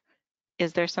anymore?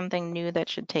 Is there something new that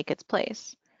should take its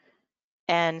place?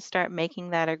 And start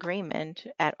making that agreement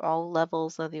at all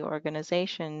levels of the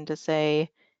organization to say,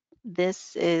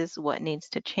 this is what needs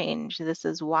to change. This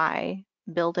is why.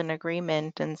 Build an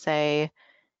agreement and say,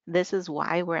 this is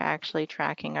why we're actually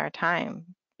tracking our time.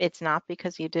 It's not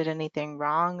because you did anything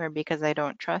wrong or because I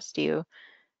don't trust you.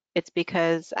 It's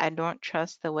because I don't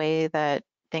trust the way that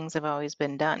things have always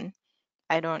been done.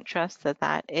 I don't trust that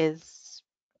that is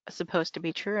supposed to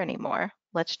be true anymore.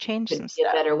 Let's change Could some be a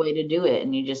stuff. better way to do it,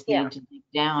 and you just Yeah. need to dig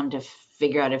down to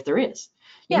figure out if there is.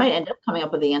 You Yeah. might end up coming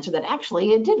up with the answer that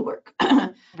actually it did work. Some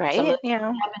of Right? the things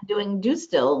Yeah. you have been doing do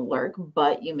still work,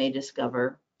 but you may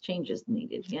discover changes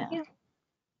needed. Yeah. Yeah.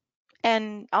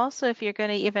 And also, if you're going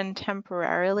to even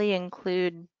temporarily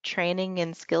include training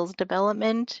and skills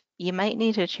development, you might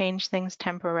need to change things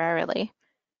temporarily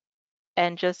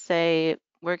and just say,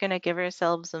 we're going to give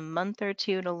ourselves a month or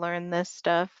two to learn this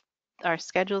stuff. Our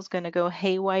schedule's going to go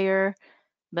haywire,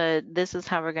 but this is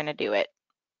how we're going to do it.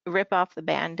 Rip off the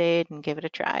Band-Aid and give it a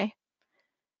try.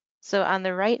 So on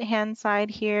the right-hand side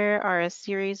here are a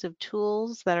series of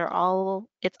tools that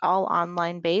it's all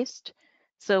online based.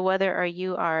 So whether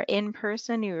you are in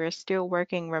person, you are still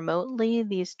working remotely,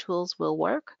 these tools will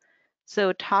work.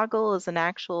 So Toggle is an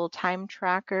actual time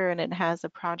tracker and it has a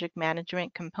project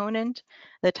management component.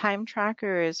 The time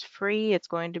tracker is free, it's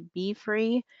going to be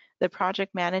free. The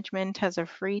project management has a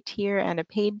free tier and a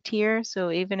paid tier.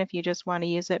 So even if you just want to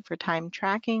use it for time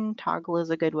tracking, Toggle is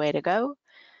a good way to go.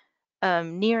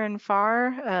 Near and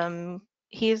Far,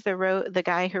 he's the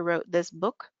guy who wrote this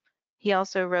book. He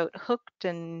also wrote Hooked,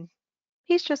 and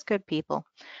he's just good people.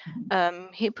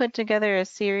 He put together a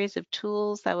series of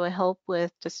tools that will help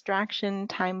with distraction,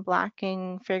 time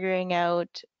blocking, figuring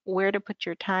out where to put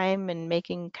your time, and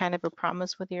making kind of a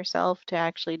promise with yourself to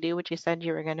actually do what you said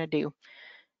you were going to do.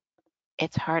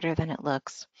 It's harder than it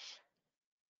looks.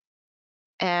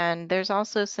 And there's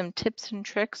also some tips and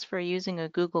tricks for using a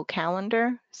Google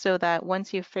Calendar so that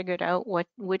once you've figured out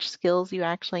which skills you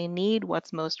actually need,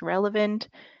 what's most relevant,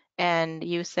 and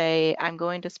you say, I'm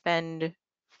going to spend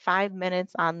 5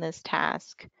 minutes on this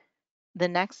task. The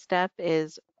next step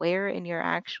is where in your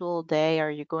actual day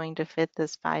are you going to fit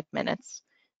this 5 minutes?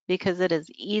 because it is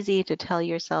easy to tell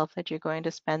yourself that you're going to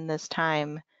spend this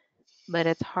time, but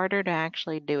it's harder to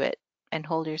actually do it and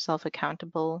hold yourself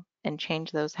accountable and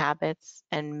change those habits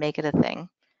and make it a thing.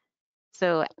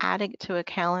 So add it to a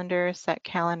calendar, set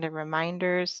calendar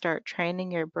reminders, start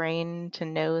training your brain to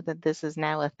know that this is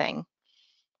now a thing.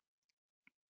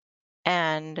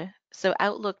 And so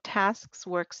Outlook tasks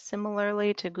work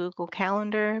similarly to Google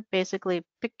Calendar. Basically,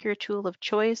 pick your tool of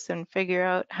choice and figure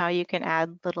out how you can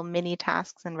add little mini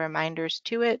tasks and reminders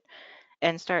to it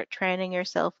and start training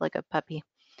yourself like a puppy.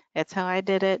 It's how I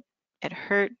did it. It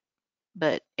hurt,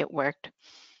 but it worked.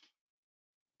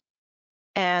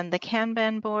 And the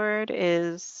Kanban board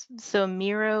is, so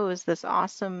Miro is this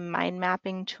awesome mind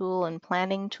mapping tool and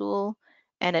planning tool,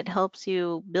 and it helps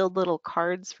you build little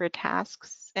cards for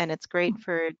tasks, and it's great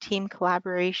for team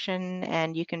collaboration,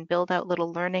 and you can build out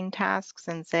little learning tasks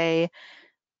and say,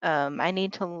 I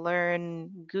need to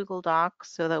learn Google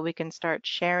Docs so that we can start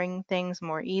sharing things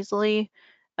more easily.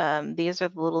 These are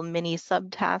the little mini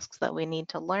subtasks that we need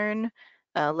to learn.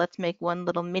 Let's make one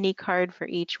little mini card for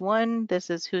each one.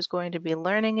 This is who's going to be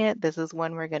learning it. This is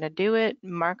when we're going to do it.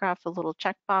 Mark off a little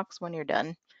checkbox when you're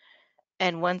done.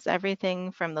 And once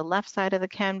everything from the left side of the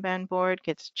Kanban board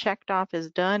gets checked off as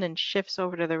done and shifts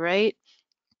over to the right,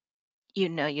 you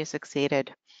know you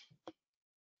succeeded.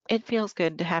 It feels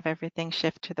good to have everything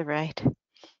shift to the right.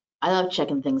 I love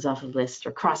checking things off of lists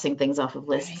or crossing things off of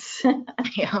Right. lists.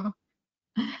 Yeah.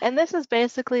 And this is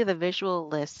basically the visual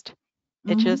list.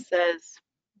 It Mm-hmm. just says,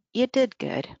 you did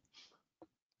good.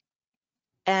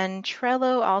 And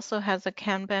Trello also has a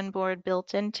Kanban board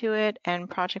built into it and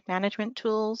project management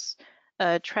tools.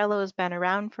 Trello has been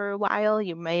around for a while.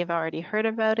 You may have already heard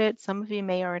about it. Some of you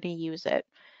may already use it.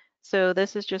 So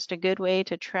this is just a good way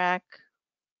to track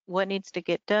what needs to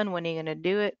get done, when are you going to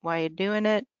do it, why are you doing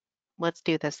it. Let's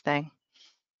do this thing.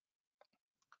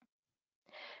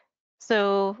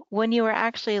 So when you are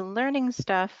actually learning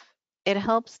stuff, it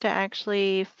helps to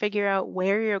actually figure out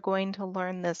where you're going to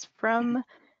learn this from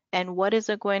and what is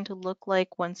it going to look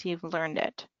like once you've learned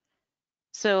it.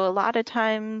 So a lot of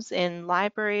times in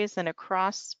libraries and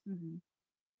across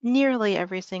nearly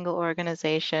every single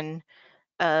organization,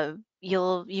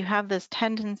 you have this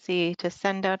tendency to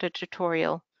send out a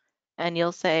tutorial and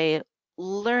you'll say,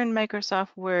 learn Microsoft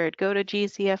Word, go to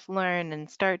GCF Learn and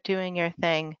start doing your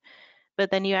thing.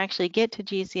 But then you actually get to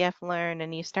GCF Learn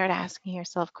and you start asking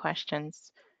yourself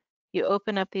questions. You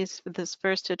open up this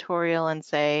first tutorial and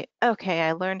say, okay,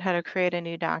 I learned how to create a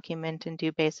new document and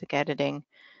do basic editing.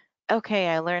 Okay,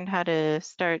 I learned how to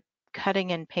start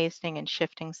cutting and pasting and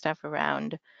shifting stuff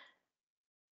around.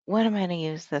 When am I going to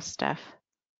use this stuff?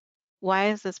 Why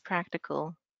is this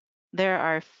practical? There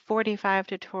are 45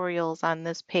 tutorials on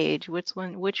this page.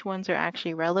 Which ones are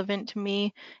actually relevant to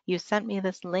me? You sent me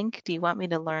this link. Do you want me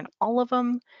to learn all of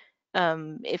them?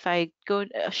 If I go,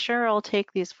 sure, I'll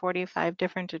take these 45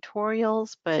 different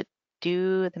tutorials, but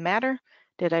do they matter?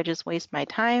 Did I just waste my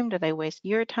time? Did I waste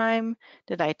your time?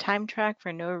 Did I time track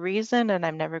for no reason and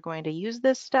I'm never going to use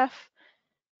this stuff?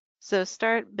 So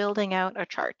start building out a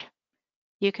chart.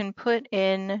 You can put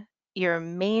in your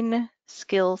main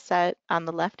skill set on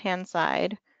the left-hand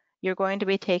side. You're going to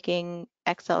be taking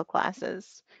Excel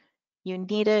classes. You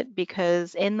need it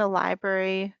because in the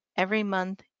library, every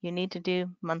month, you need to do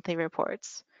monthly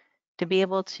reports. To be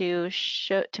able to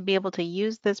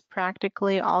use this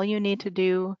practically, all you need to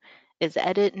do is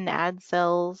edit and add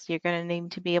cells. You're going to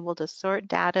need to be able to sort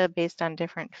data based on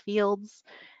different fields,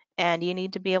 and you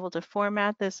need to be able to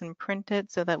format this and print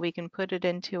it so that we can put it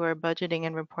into our budgeting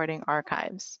and reporting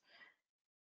archives.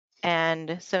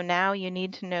 And so now you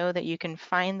need to know that you can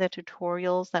find the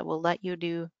tutorials that will let you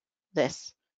do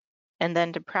this. And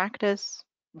then to practice,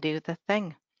 do the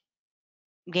thing.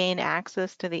 Gain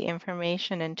access to the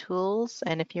information and tools,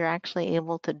 and if you're actually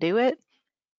able to do it,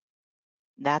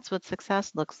 that's what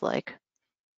success looks like.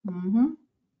 Mm-hmm.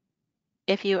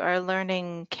 If you are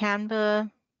learning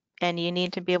Canva and you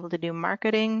need to be able to do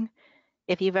marketing,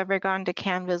 if you've ever gone to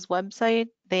Canva's website,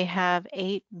 they have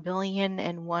 8 billion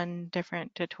and one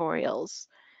different tutorials.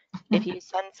 If you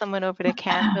send someone over to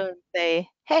Canva and say,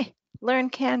 hey, learn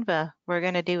Canva, we're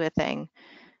going to do a thing,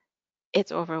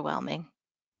 it's overwhelming.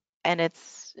 And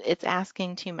it's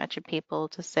asking too much of people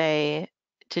to say,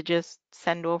 to just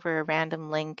send over a random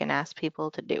link and ask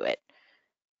people to do it.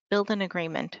 Build an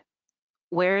agreement.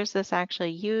 Where is this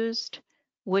actually used?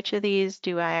 Which of these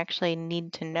do I actually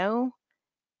need to know?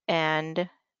 And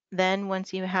then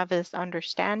once you have this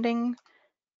understanding,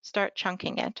 start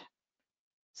chunking it.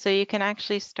 So you can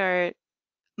actually start,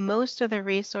 most of the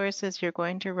resources you're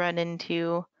going to run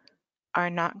into are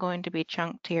not going to be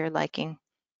chunked to your liking.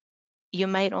 you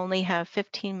might only have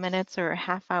 15 minutes or a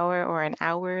half hour or an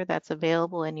hour that's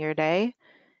available in your day.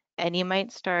 And you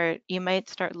might start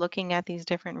looking at these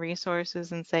different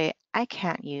resources and say, I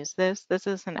can't use this. This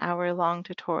is an hour-long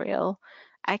tutorial.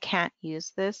 I can't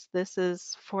use this. This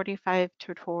is 45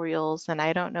 tutorials and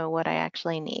I don't know what I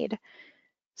actually need.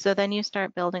 So then you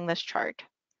start building this chart.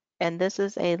 And this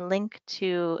is a link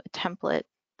to a template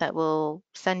that will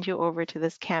send you over to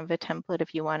this Canva template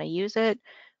if you want to use it,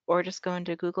 or just go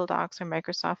into Google Docs or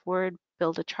Microsoft Word,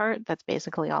 build a chart. That's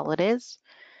basically all it is.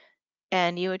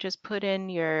 And you would just put in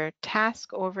your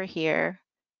task over here,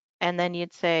 and then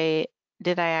you'd say,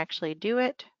 did I actually do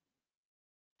it?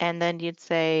 And then you'd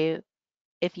say,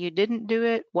 if you didn't do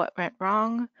it, what went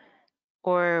wrong?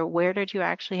 Or where did you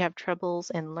actually have troubles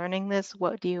in learning this?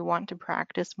 What do you want to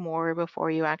practice more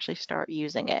before you actually start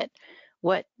using it?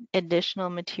 What additional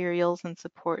materials and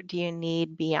support do you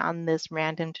need beyond this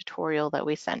random tutorial that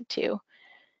we sent to?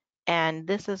 And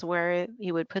this is where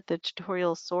you would put the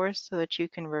tutorial source so that you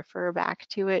can refer back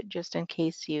to it just in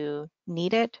case you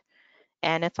need it.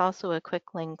 And it's also a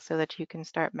quick link so that you can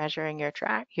start measuring your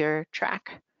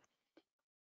track.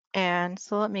 And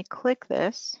so let me click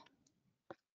this.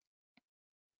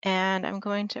 And I'm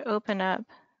going to open up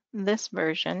this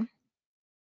version.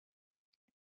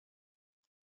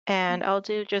 And I'll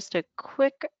do just a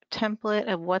quick template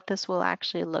of what this will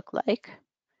actually look like.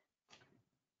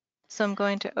 So I'm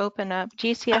going to open up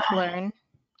GCF Learn.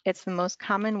 It's the most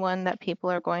common one that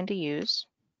people are going to use.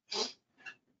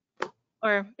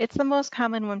 Or it's the most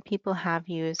common one people have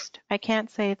used. I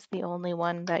can't say it's the only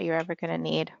one that you're ever going to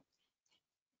need.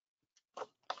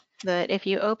 But if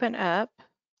you open up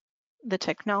the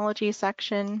technology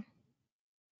section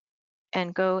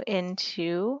and go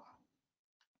into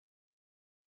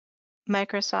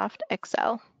Microsoft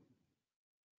Excel,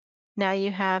 now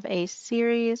you have a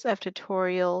series of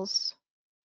tutorials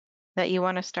that you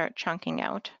want to start chunking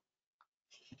out.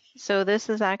 So this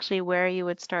is actually where you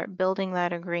would start building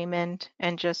that agreement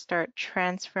and just start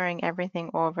transferring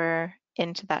everything over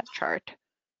into that chart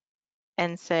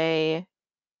and say,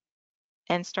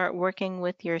 and start working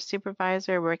with your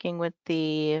supervisor, working with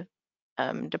the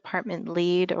department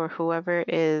lead or whoever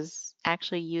is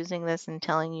actually using this and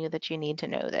telling you that you need to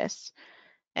know this.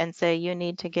 And say you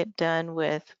need to get done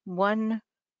with 1,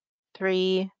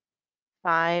 3,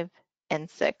 5, and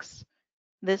 6.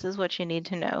 This is what you need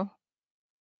to know.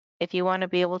 If you want to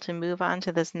be able to move on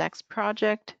to this next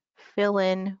project, fill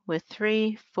in with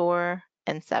 3, 4,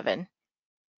 and 7.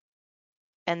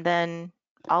 And then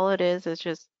all it is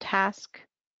just task,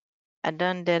 I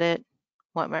done did it,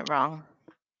 what went wrong.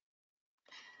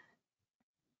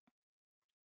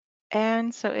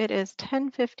 And so it is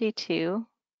 10:52.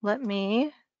 Let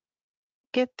me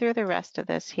get through the rest of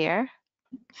this here.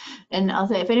 And I'll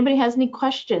say, if anybody has any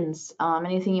questions,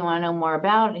 anything you want to know more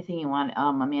about, anything you want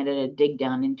Amanda to dig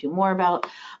down into more about,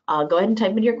 go ahead and type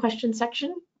into your question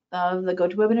section of the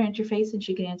GoToWebinar interface and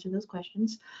she can answer those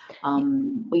questions.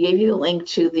 We gave you the link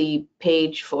to the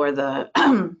page for the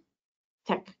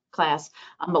tech class,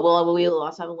 but we'll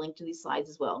also have a link to these slides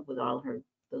as well with all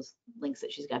those links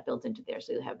that she's got built into there.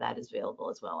 So you'll have that as available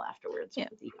as well afterwards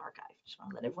with the archive. Just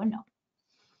want to let everyone know.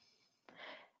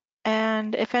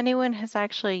 And if anyone has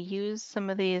actually used some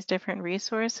of these different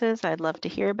resources, I'd love to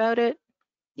hear about it.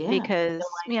 Yeah. Because,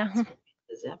 yeah.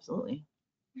 Absolutely.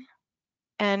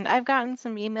 And I've gotten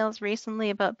some emails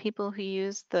recently about people who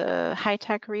use the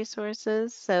high-tech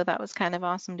resources, so that was kind of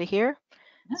awesome to hear.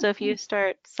 Yeah, So if you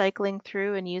start cycling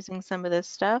through and using some of this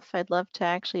stuff, I'd love to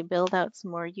actually build out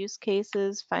some more use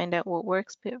cases, find out what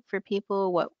works for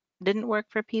people, what didn't work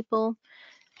for people,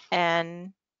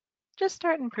 and just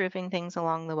start improving things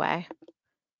along the way.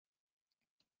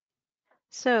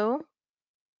 So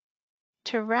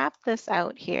to wrap this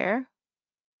out here,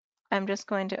 I'm just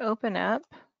going to open up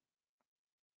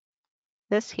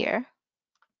this here.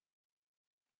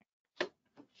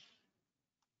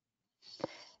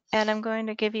 And I'm going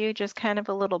to give you just kind of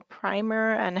a little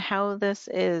primer on how this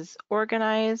is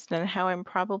organized and how I'm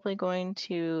probably going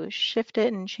to shift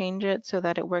it and change it so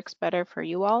that it works better for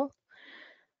you all.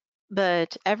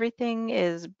 But everything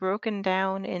is broken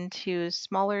down into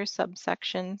smaller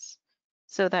subsections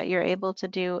so that you're able to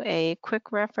do a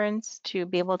quick reference to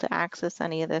be able to access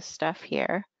any of this stuff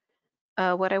here.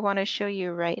 What I want to show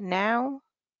you right now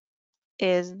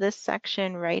is this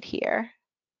section right here.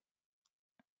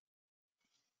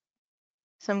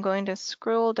 So I'm going to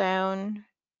scroll down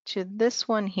to this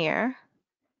one here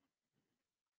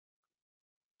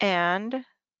and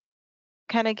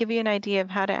kind of give you an idea of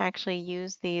how to actually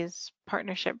use these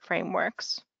partnership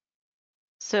frameworks.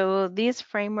 So these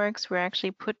frameworks were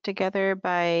actually put together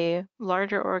by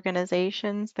larger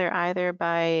organizations. They're either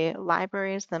by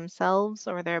libraries themselves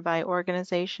or they're by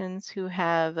organizations who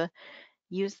have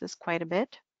used this quite a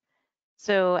bit.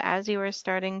 So as you are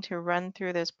starting to run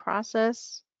through this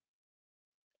process,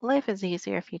 life is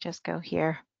easier if you just go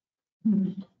here.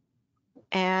 Mhm.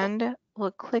 And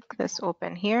we'll click this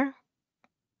open here.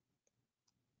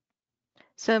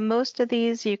 So most of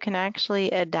these you can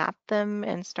actually adapt them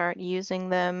and start using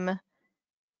them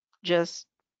just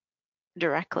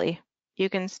directly. You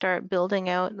can start building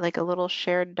out like a little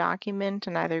shared document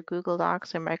in either Google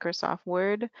Docs or Microsoft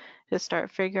Word to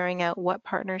start figuring out what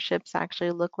partnerships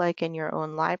actually look like in your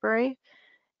own library.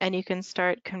 And you can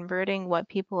start converting what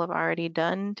people have already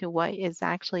done to what is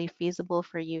actually feasible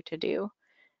for you to do.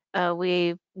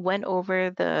 We went over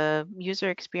the user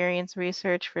experience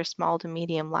research for small to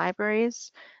medium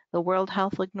libraries. The World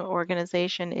Health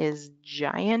Organization is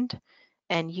giant,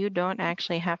 and you don't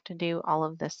actually have to do all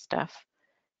of this stuff.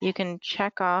 You can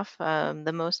check off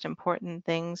the most important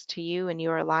things to you in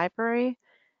your library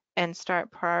and start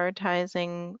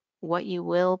prioritizing what you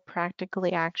will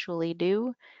practically actually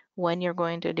do, when you're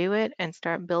going to do it, and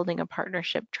start building a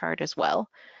partnership chart as well.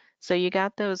 So you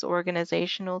got those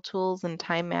organizational tools and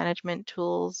time management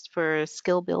tools for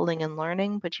skill building and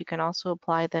learning, but you can also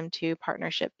apply them to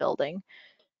partnership building,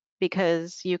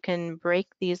 because you can break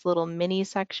these little mini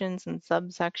sections and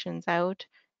subsections out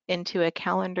into a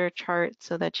calendar chart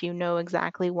so that you know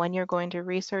exactly when you're going to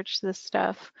research this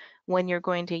stuff, when you're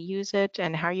going to use it,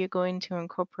 and how you're going to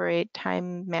incorporate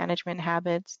time management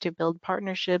habits to build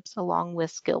partnerships along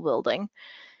with skill building,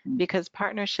 because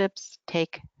partnerships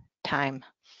take time.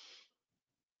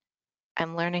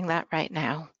 I'm learning that right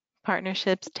now.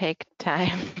 Partnerships take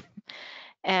time.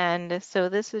 And so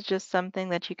this is just something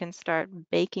that you can start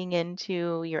baking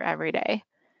into your everyday.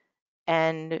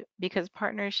 And because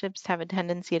partnerships have a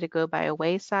tendency to go by a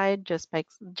wayside, just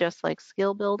like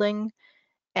skill building,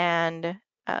 and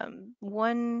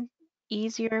one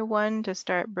easier one to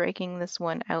start breaking this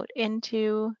one out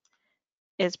into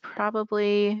is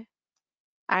probably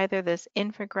either this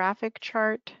infographic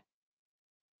chart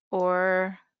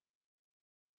or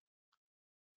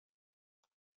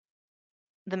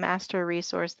the master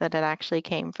resource that it actually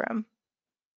came from.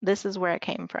 This is where it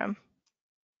came from.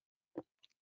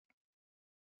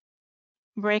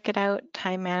 Break it out,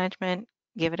 time management,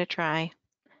 give it a try.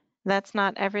 That's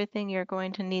not everything you're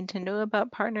going to need to know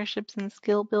about partnerships and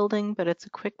skill building, but it's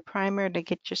a quick primer to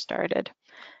get you started.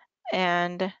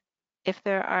 And if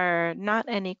there are not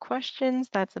any questions,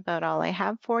 that's about all I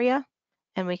have for you,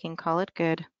 and we can call it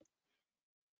good.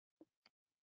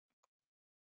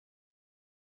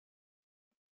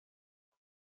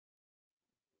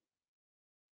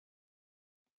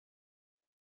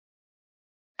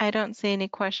 I don't see any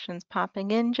questions popping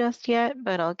in just yet,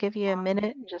 but I'll give you a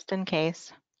minute just in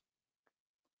case.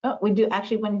 Oh, we do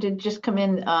actually, one did just come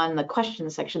in on the question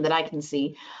section that I can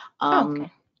see. Oh,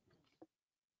 okay.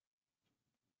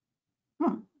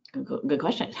 Good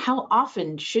question. How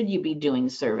often should you be doing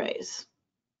surveys?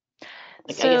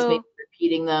 Like, I guess maybe So,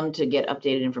 repeating them to get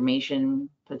updated information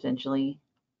potentially.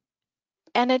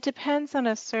 and it depends on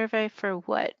a survey for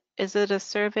what. Is it a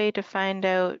survey to find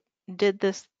out, did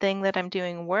this thing that I'm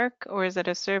doing work, or is it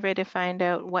a survey to find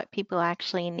out what people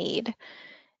actually need?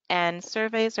 And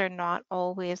surveys are not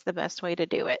always the best way to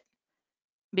do it,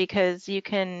 because you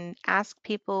can ask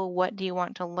people, what do you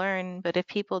want to learn? But if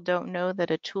people don't know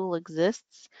that a tool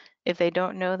exists, if they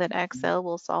don't know that Excel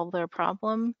will solve their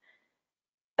problem,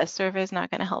 a survey is not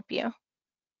going to help you.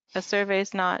 A survey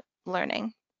is not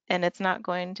learning, and it's not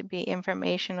going to be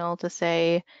informational to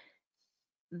say,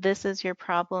 this is your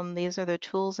problem, these are the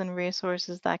tools and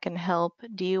resources that can help.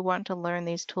 Do you want to learn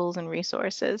these tools and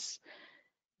resources?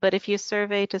 But if you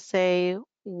survey to say,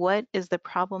 what is the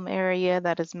problem area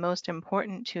that is most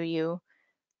important to you,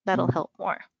 that'll Mhm. help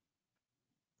more.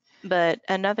 But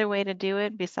another way to do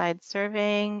it besides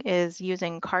surveying is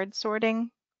using card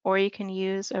sorting, or you can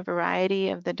use a variety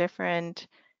of the different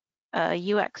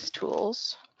UX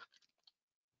tools,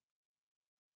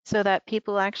 so that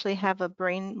people actually have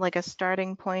like a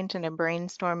starting point and a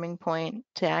brainstorming point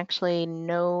to actually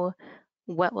know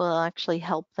what will actually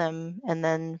help them, and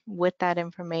then with that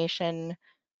information,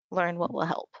 learn what will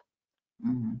help.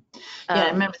 Mhm. Yeah, I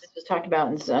Um, remember this was talked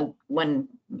about in one,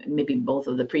 maybe both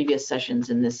of the previous sessions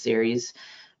in this series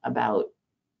about,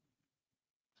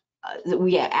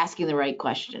 yeah, asking the right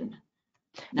question.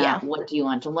 yeah, Not what do you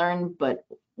want to learn, but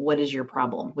what is your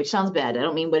problem? Which sounds bad. I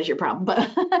don't mean what is your problem,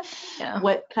 but yeah.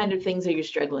 what kind of things are you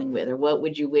struggling with, or what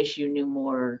would you wish you knew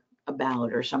more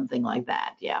about, or something like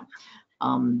that. Yeah.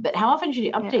 But how often should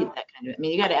you Yeah. update that kind of? I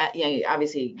mean, you got to, yeah,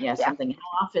 obviously, yeah, Yeah. something.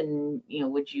 How often,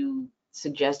 would you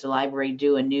suggest a library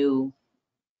do a new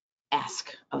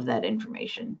ask of that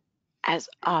information? As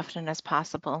often as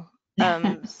possible. You have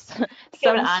an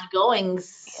Some, ongoing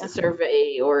yeah,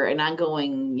 survey or an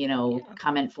ongoing, yeah,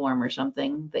 comment form or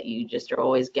something that you just are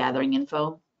always gathering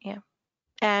info. yeah.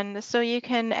 And so you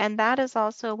can, and that is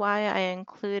also why I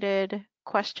included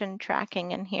question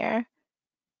tracking in here,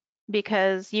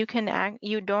 because you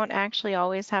don't actually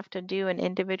always have to do an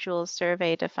individual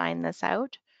survey to find this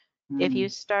out. If you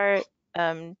Mm, start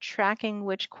tracking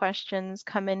which questions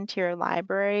come into your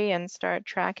library and start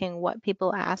tracking what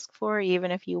people ask for,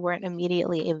 even if you weren't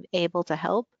immediately able to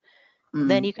help,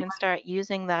 then mm. you can start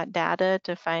using that data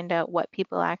to find out what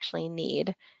people actually need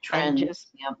and Trends. just,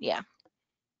 Yep. yeah,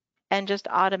 and just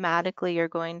automatically you're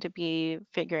going to be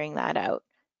figuring that out.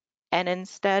 And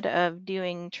instead of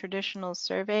doing traditional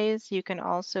surveys, you can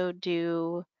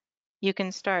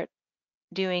start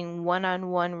doing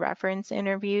one-on-one reference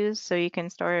interviews. So you can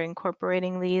start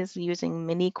incorporating these using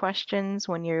mini questions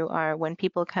when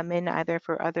people come in either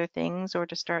for other things or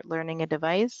to start learning a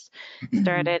device.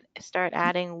 Start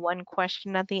adding one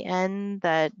question at the end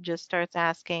that just starts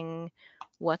asking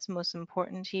what's most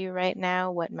important to you right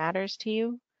now, what matters to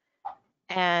you.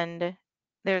 And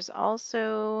there's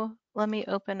also, let me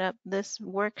open up this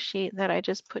worksheet that I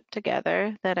just put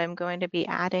together that I'm going to be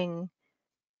adding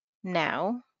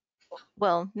now.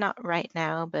 Well, not right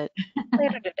now, but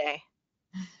later today.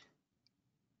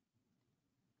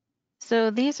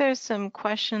 So these are some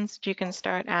questions that you can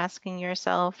start asking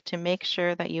yourself to make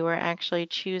sure that you are actually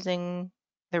choosing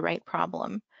the right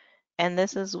problem. And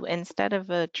this is instead of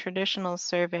a traditional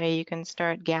survey, you can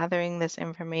start gathering this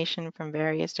information from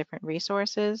various different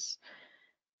resources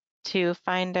to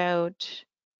find out.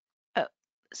 Oh,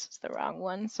 this is the wrong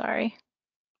one, sorry.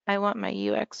 I want my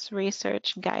UX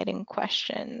research guiding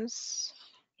questions.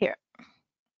 Here.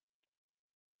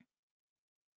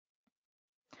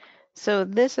 So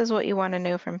this is what you want to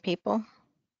know from people.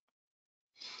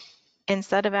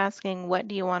 Instead of asking, what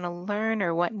do you want to learn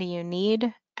or what do you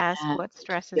need? Ask Yeah. what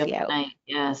stresses Yep. you out. Night.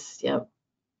 Yes. Yep.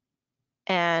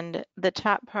 And the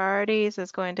top priorities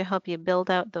is going to help you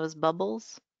build out those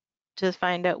bubbles to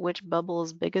find out which bubble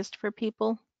is biggest for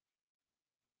people.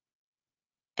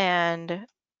 And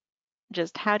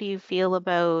just how do you feel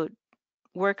about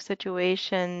work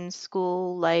situations,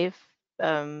 school life?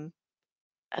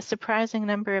 A surprising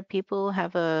number of people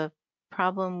have a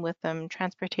problem with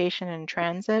transportation and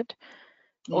transit,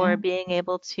 or Yeah. being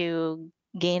able to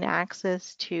gain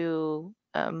access to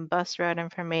bus route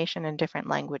information in different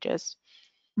languages.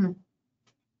 Hmm.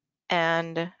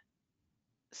 And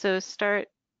so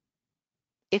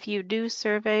if you do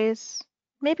surveys,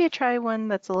 maybe try one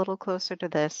that's a little closer to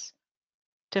this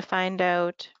to find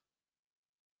out,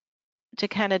 to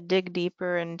kind of dig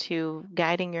deeper into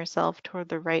guiding yourself toward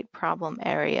the right problem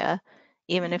area,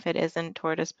 even if it isn't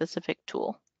toward a specific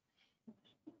tool.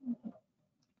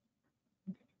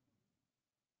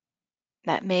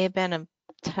 That may have been a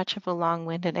touch of a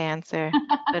long-winded answer,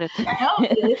 but it's No,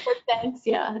 it's thanks.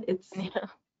 Yeah, it's yeah.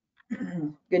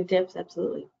 good tips.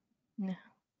 Absolutely. Yeah.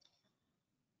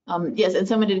 Yes, and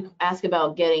someone did ask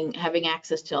about having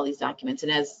access to all these documents,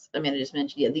 and as Amanda just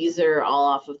mentioned, yeah, these are all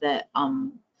off of that.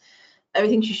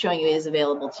 Everything she's showing you is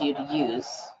available to you to use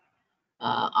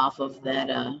off of that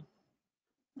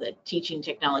the teaching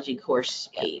technology course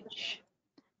Yep. page.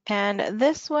 And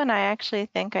this one I actually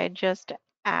think I just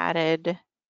added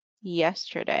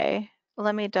yesterday.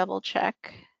 Let me double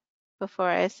check before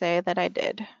I say that I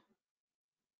did.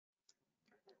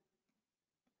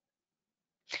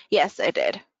 Yes, I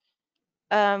did.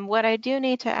 What I do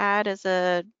need to add is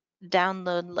a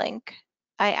download link.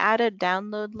 I added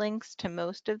download links to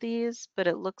most of these, but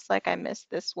it looks like I missed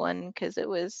this one because it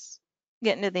was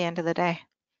getting to the end of the day.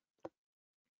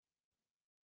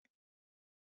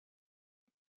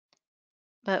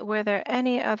 But were there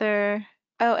any other,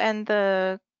 oh, and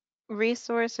the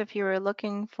resource, if you were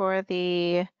looking for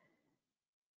the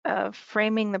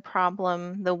framing the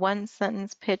problem, the one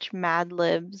sentence pitch Mad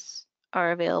Libs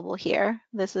are available here.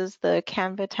 This is the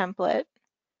Canva template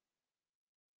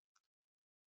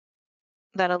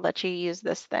that'll let you use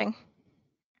this thing.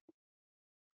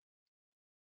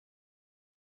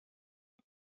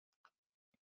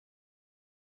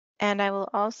 And I will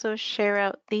also share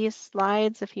out these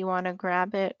slides if you want to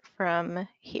grab it from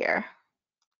here.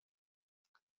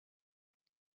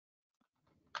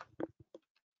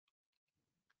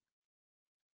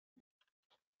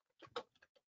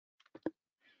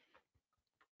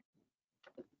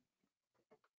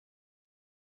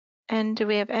 And do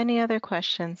we have any other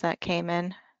questions that came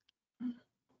in?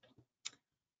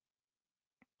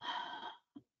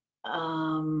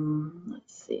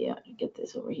 Let's see, I'll get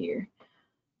this over here.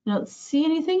 I don't see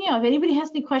anything. If anybody has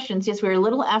any questions, yes, we're a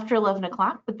little after 11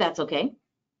 o'clock, but that's okay.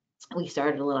 We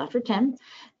started a little after 10.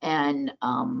 And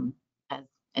as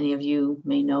any of you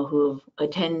may know who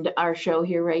attend our show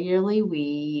here regularly,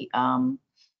 we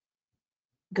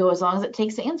go as long as it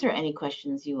takes to answer any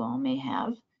questions you all may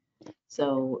have.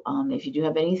 So if you do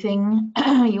have anything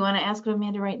you want to ask of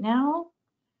Amanda right now,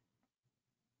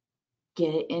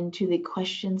 get it into the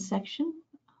questions section.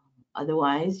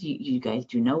 Otherwise, you guys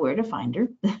do know where to find her.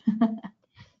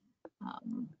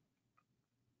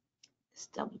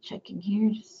 Just double checking here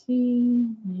to see.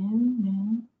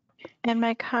 No. And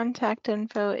my contact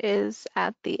info is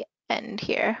at the end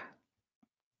here.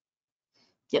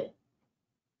 Yep.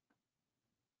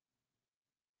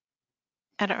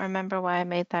 I don't remember why I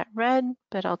made that red,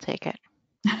 but I'll take it.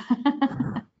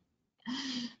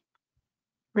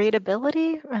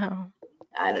 Readability? Oh.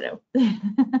 I don't know.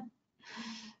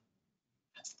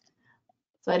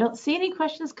 So I don't see any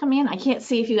questions come in. I can't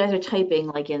see if you guys are typing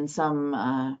like in some.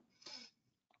 Oh,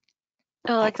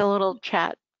 like a little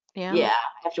chat. Yeah. Yeah,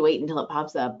 I have to wait until it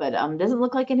pops up, but doesn't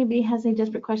look like anybody has any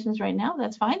desperate questions right now.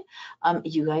 That's fine.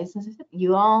 You guys, as I said,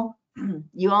 you all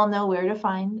know where to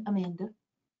find Amanda.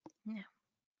 Yeah.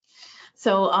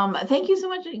 So thank you so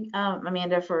much,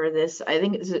 Amanda, for this. I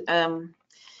think it's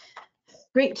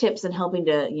great tips in helping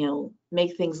to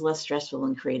make things less stressful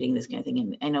in creating this kind of thing.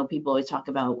 And I know people always talk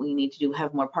about we need to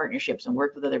have more partnerships and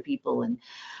work with other people, and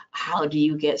how do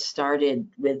you get started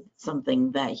with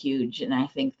something that huge? And I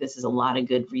think this is a lot of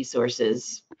good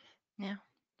resources. Yeah.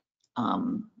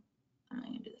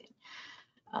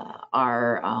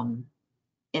 Are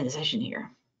in the session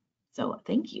here. So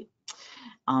thank you.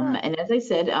 And as I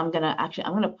said, I'm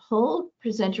gonna pull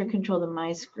presenter control to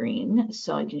my screen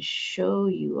so I can show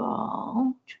you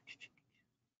all.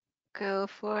 Go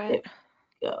for it.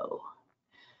 There we go.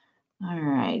 All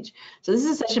right. So this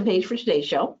is a session page for today's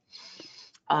show,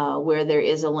 where there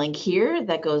is a link here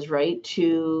that goes right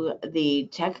to the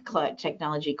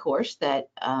technology course that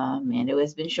Amanda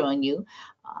has been showing you.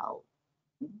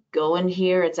 Go in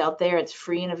here. It's out there. It's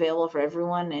free and available for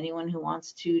everyone, anyone who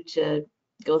wants to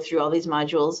go through all these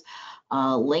modules.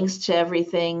 Links to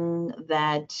everything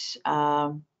that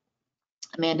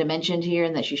Amanda mentioned here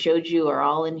and that she showed you are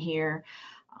all in here.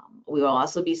 We will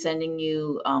also be sending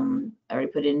you, I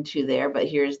already put into there, but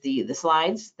here's the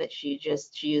slides that she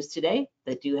used today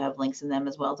that do have links in them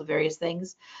as well to various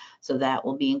things. So that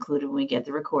will be included when we get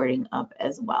the recording up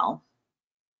as well.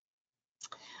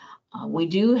 We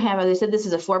do have, as I said, this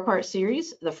is a 4-part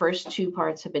series. The first 2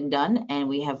 parts have been done, and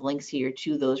we have links here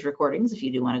to those recordings if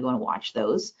you do want to go and watch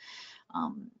those,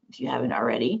 if you haven't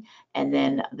already. And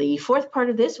then the 4th part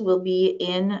of this will be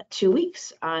in 2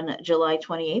 weeks on July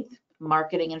 28th,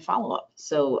 marketing and follow-up.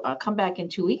 So come back in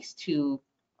 2 weeks to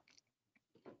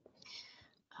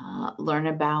learn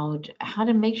about how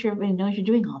to make sure everybody knows you're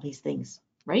doing all these things,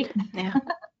 right? Yeah.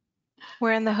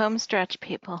 We're in the home stretch,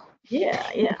 people. Yeah.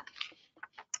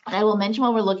 And I will mention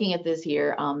while we're looking at this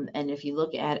here, and if you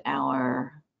look at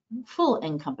our full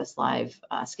NCompass Live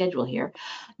schedule here,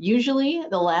 usually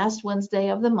the last Wednesday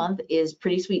of the month is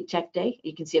Pretty Sweet Tech Day.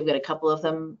 You can see I've got a couple of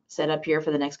them set up here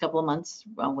for the next couple of months.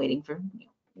 I'm waiting for,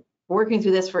 working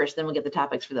through this first, then we'll get the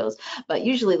topics for those. But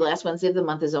usually the last Wednesday of the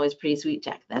month is always Pretty Sweet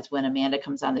Tech. That's when Amanda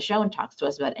comes on the show and talks to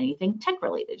us about anything tech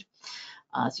related.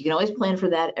 So you can always plan for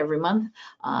that every month.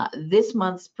 This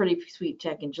month's Pretty Sweet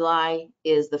Tech in July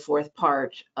is the 4th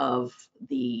part of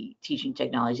the Teaching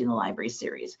Technology in the Library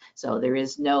series. So there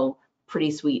is no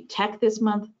Pretty Sweet Tech this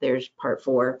month. There's part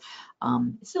 4.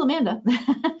 It's still Amanda.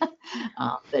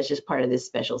 That's just part of this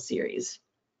special series.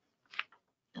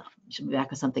 She'll be back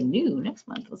with something new next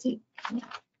month. We'll see.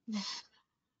 Yeah.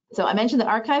 So I mentioned the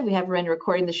archive. We have been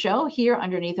recording the show. Here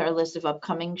underneath our list of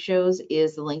upcoming shows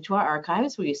is the link to our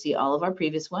archives where you see all of our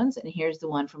previous ones. And here's the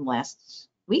one from last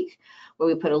week where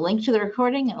we put a link to the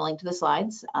recording and a link to the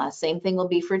slides. Same thing will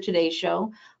be for today's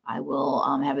show. I will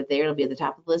have it there. It'll be at the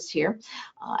top of the list here.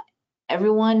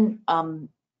 Everyone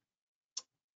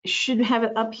should have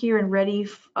it up here and ready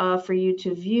for you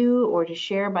to view or to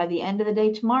share by the end of the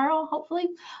day tomorrow, hopefully.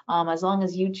 As long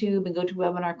as YouTube and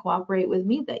GoToWebinar cooperate with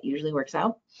me, that usually works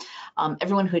out.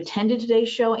 Everyone who attended today's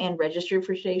show and registered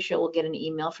for today's show will get an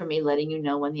email from me letting you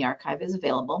know when the archive is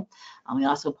available. We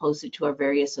also post it to our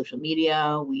various social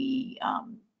media. We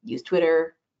use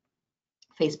Twitter,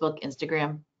 Facebook,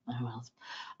 Instagram. Who else?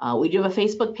 We do have a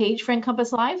Facebook page for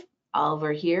NCompass Live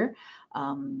over here.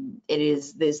 It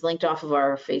is linked off of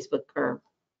our Facebook or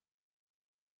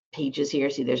pages here.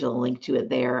 See, there's a link to it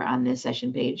there on this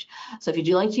session page. So if you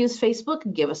do like to use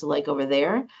Facebook, give us a like over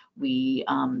there. We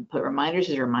put reminders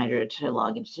as a reminder to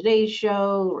log into today's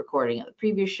show, recording of the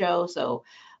previous show. So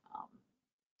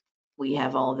we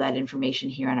have all of that information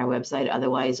here on our website.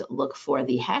 Otherwise, look for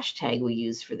the hashtag we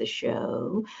use for the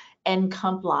show,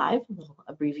 NCompLive, a little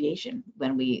abbreviation,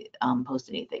 when we post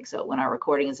anything. So when our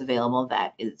recording is available,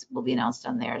 that will be announced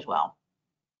on there as well.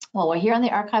 While we're here on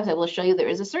the archives, I will show you there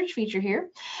is a search feature here.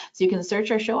 So you can search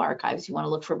our show archives if you want to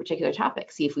look for a particular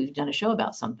topic, see if we've done a show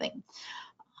about something.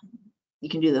 You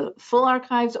can do the full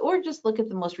archives or just look at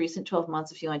the most recent 12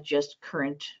 months if you want just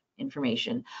current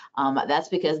information. That's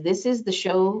because this is the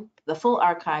show, the full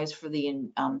archives for the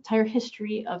entire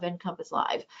history of NCompass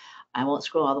Live. I won't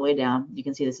scroll all the way down. You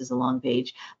can see this is a long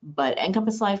page, but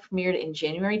NCompass Live premiered in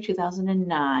January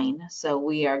 2009. So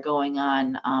we are going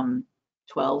on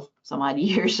 12 some odd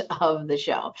years of the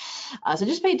show. So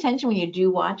just pay attention when you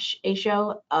do watch a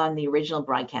show on the original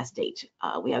broadcast date.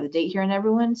 We have the date here on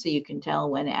everyone, so you can tell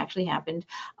when it actually happened.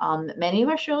 Many of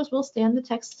our shows will stand the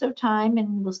test of time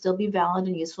and will still be valid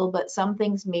and useful, but some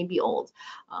things may be old.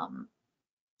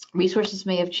 Resources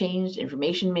may have changed,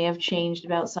 information may have changed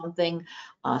about something,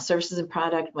 services and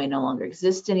product might no longer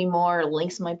exist anymore,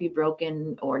 links might be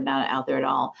broken or not out there at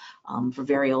all for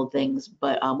very old things,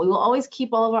 but we will always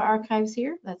keep all of our archives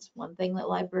here. That's one thing that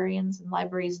librarians and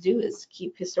libraries do, is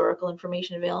keep historical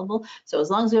information available. So as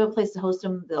long as we have a place to host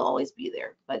them, they'll always be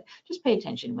there, but just pay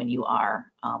attention when you are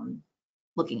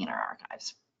looking in our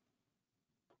archives.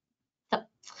 So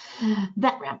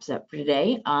that wraps up for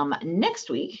today. Next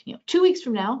week, 2 weeks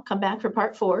from now, come back for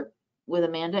part 4 with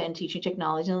Amanda and teaching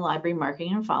technology in the library,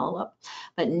 marketing and follow-up.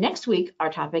 But next week,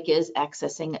 our topic is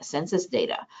accessing census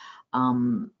data.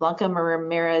 Blanca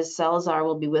Ramirez Salazar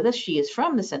will be with us. She is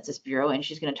from the Census Bureau, and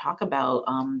she's going to talk about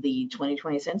the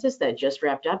 2020 census that just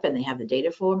wrapped up, and they have the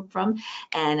data from,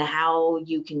 and how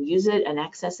you can use it and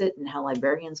access it, and how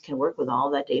librarians can work with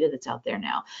all that data that's out there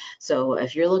now. So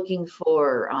if you're looking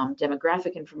for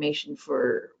demographic information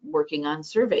for working on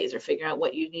surveys or figuring out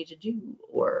what you need to do,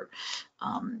 or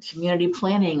community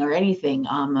planning or anything,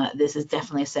 this is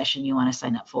definitely a session you want to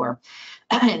sign up for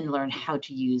and learn how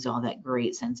to use all that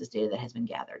great census data that has been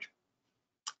gathered.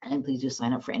 And please do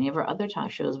sign up for any of our other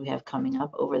talk shows we have coming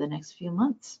up over the next few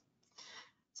months.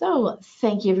 So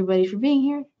thank you everybody for being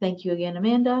here. Thank you again,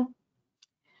 Amanda.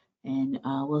 And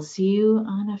we'll see you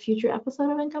on a future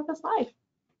episode of NCompass Live.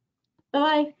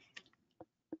 Bye-bye.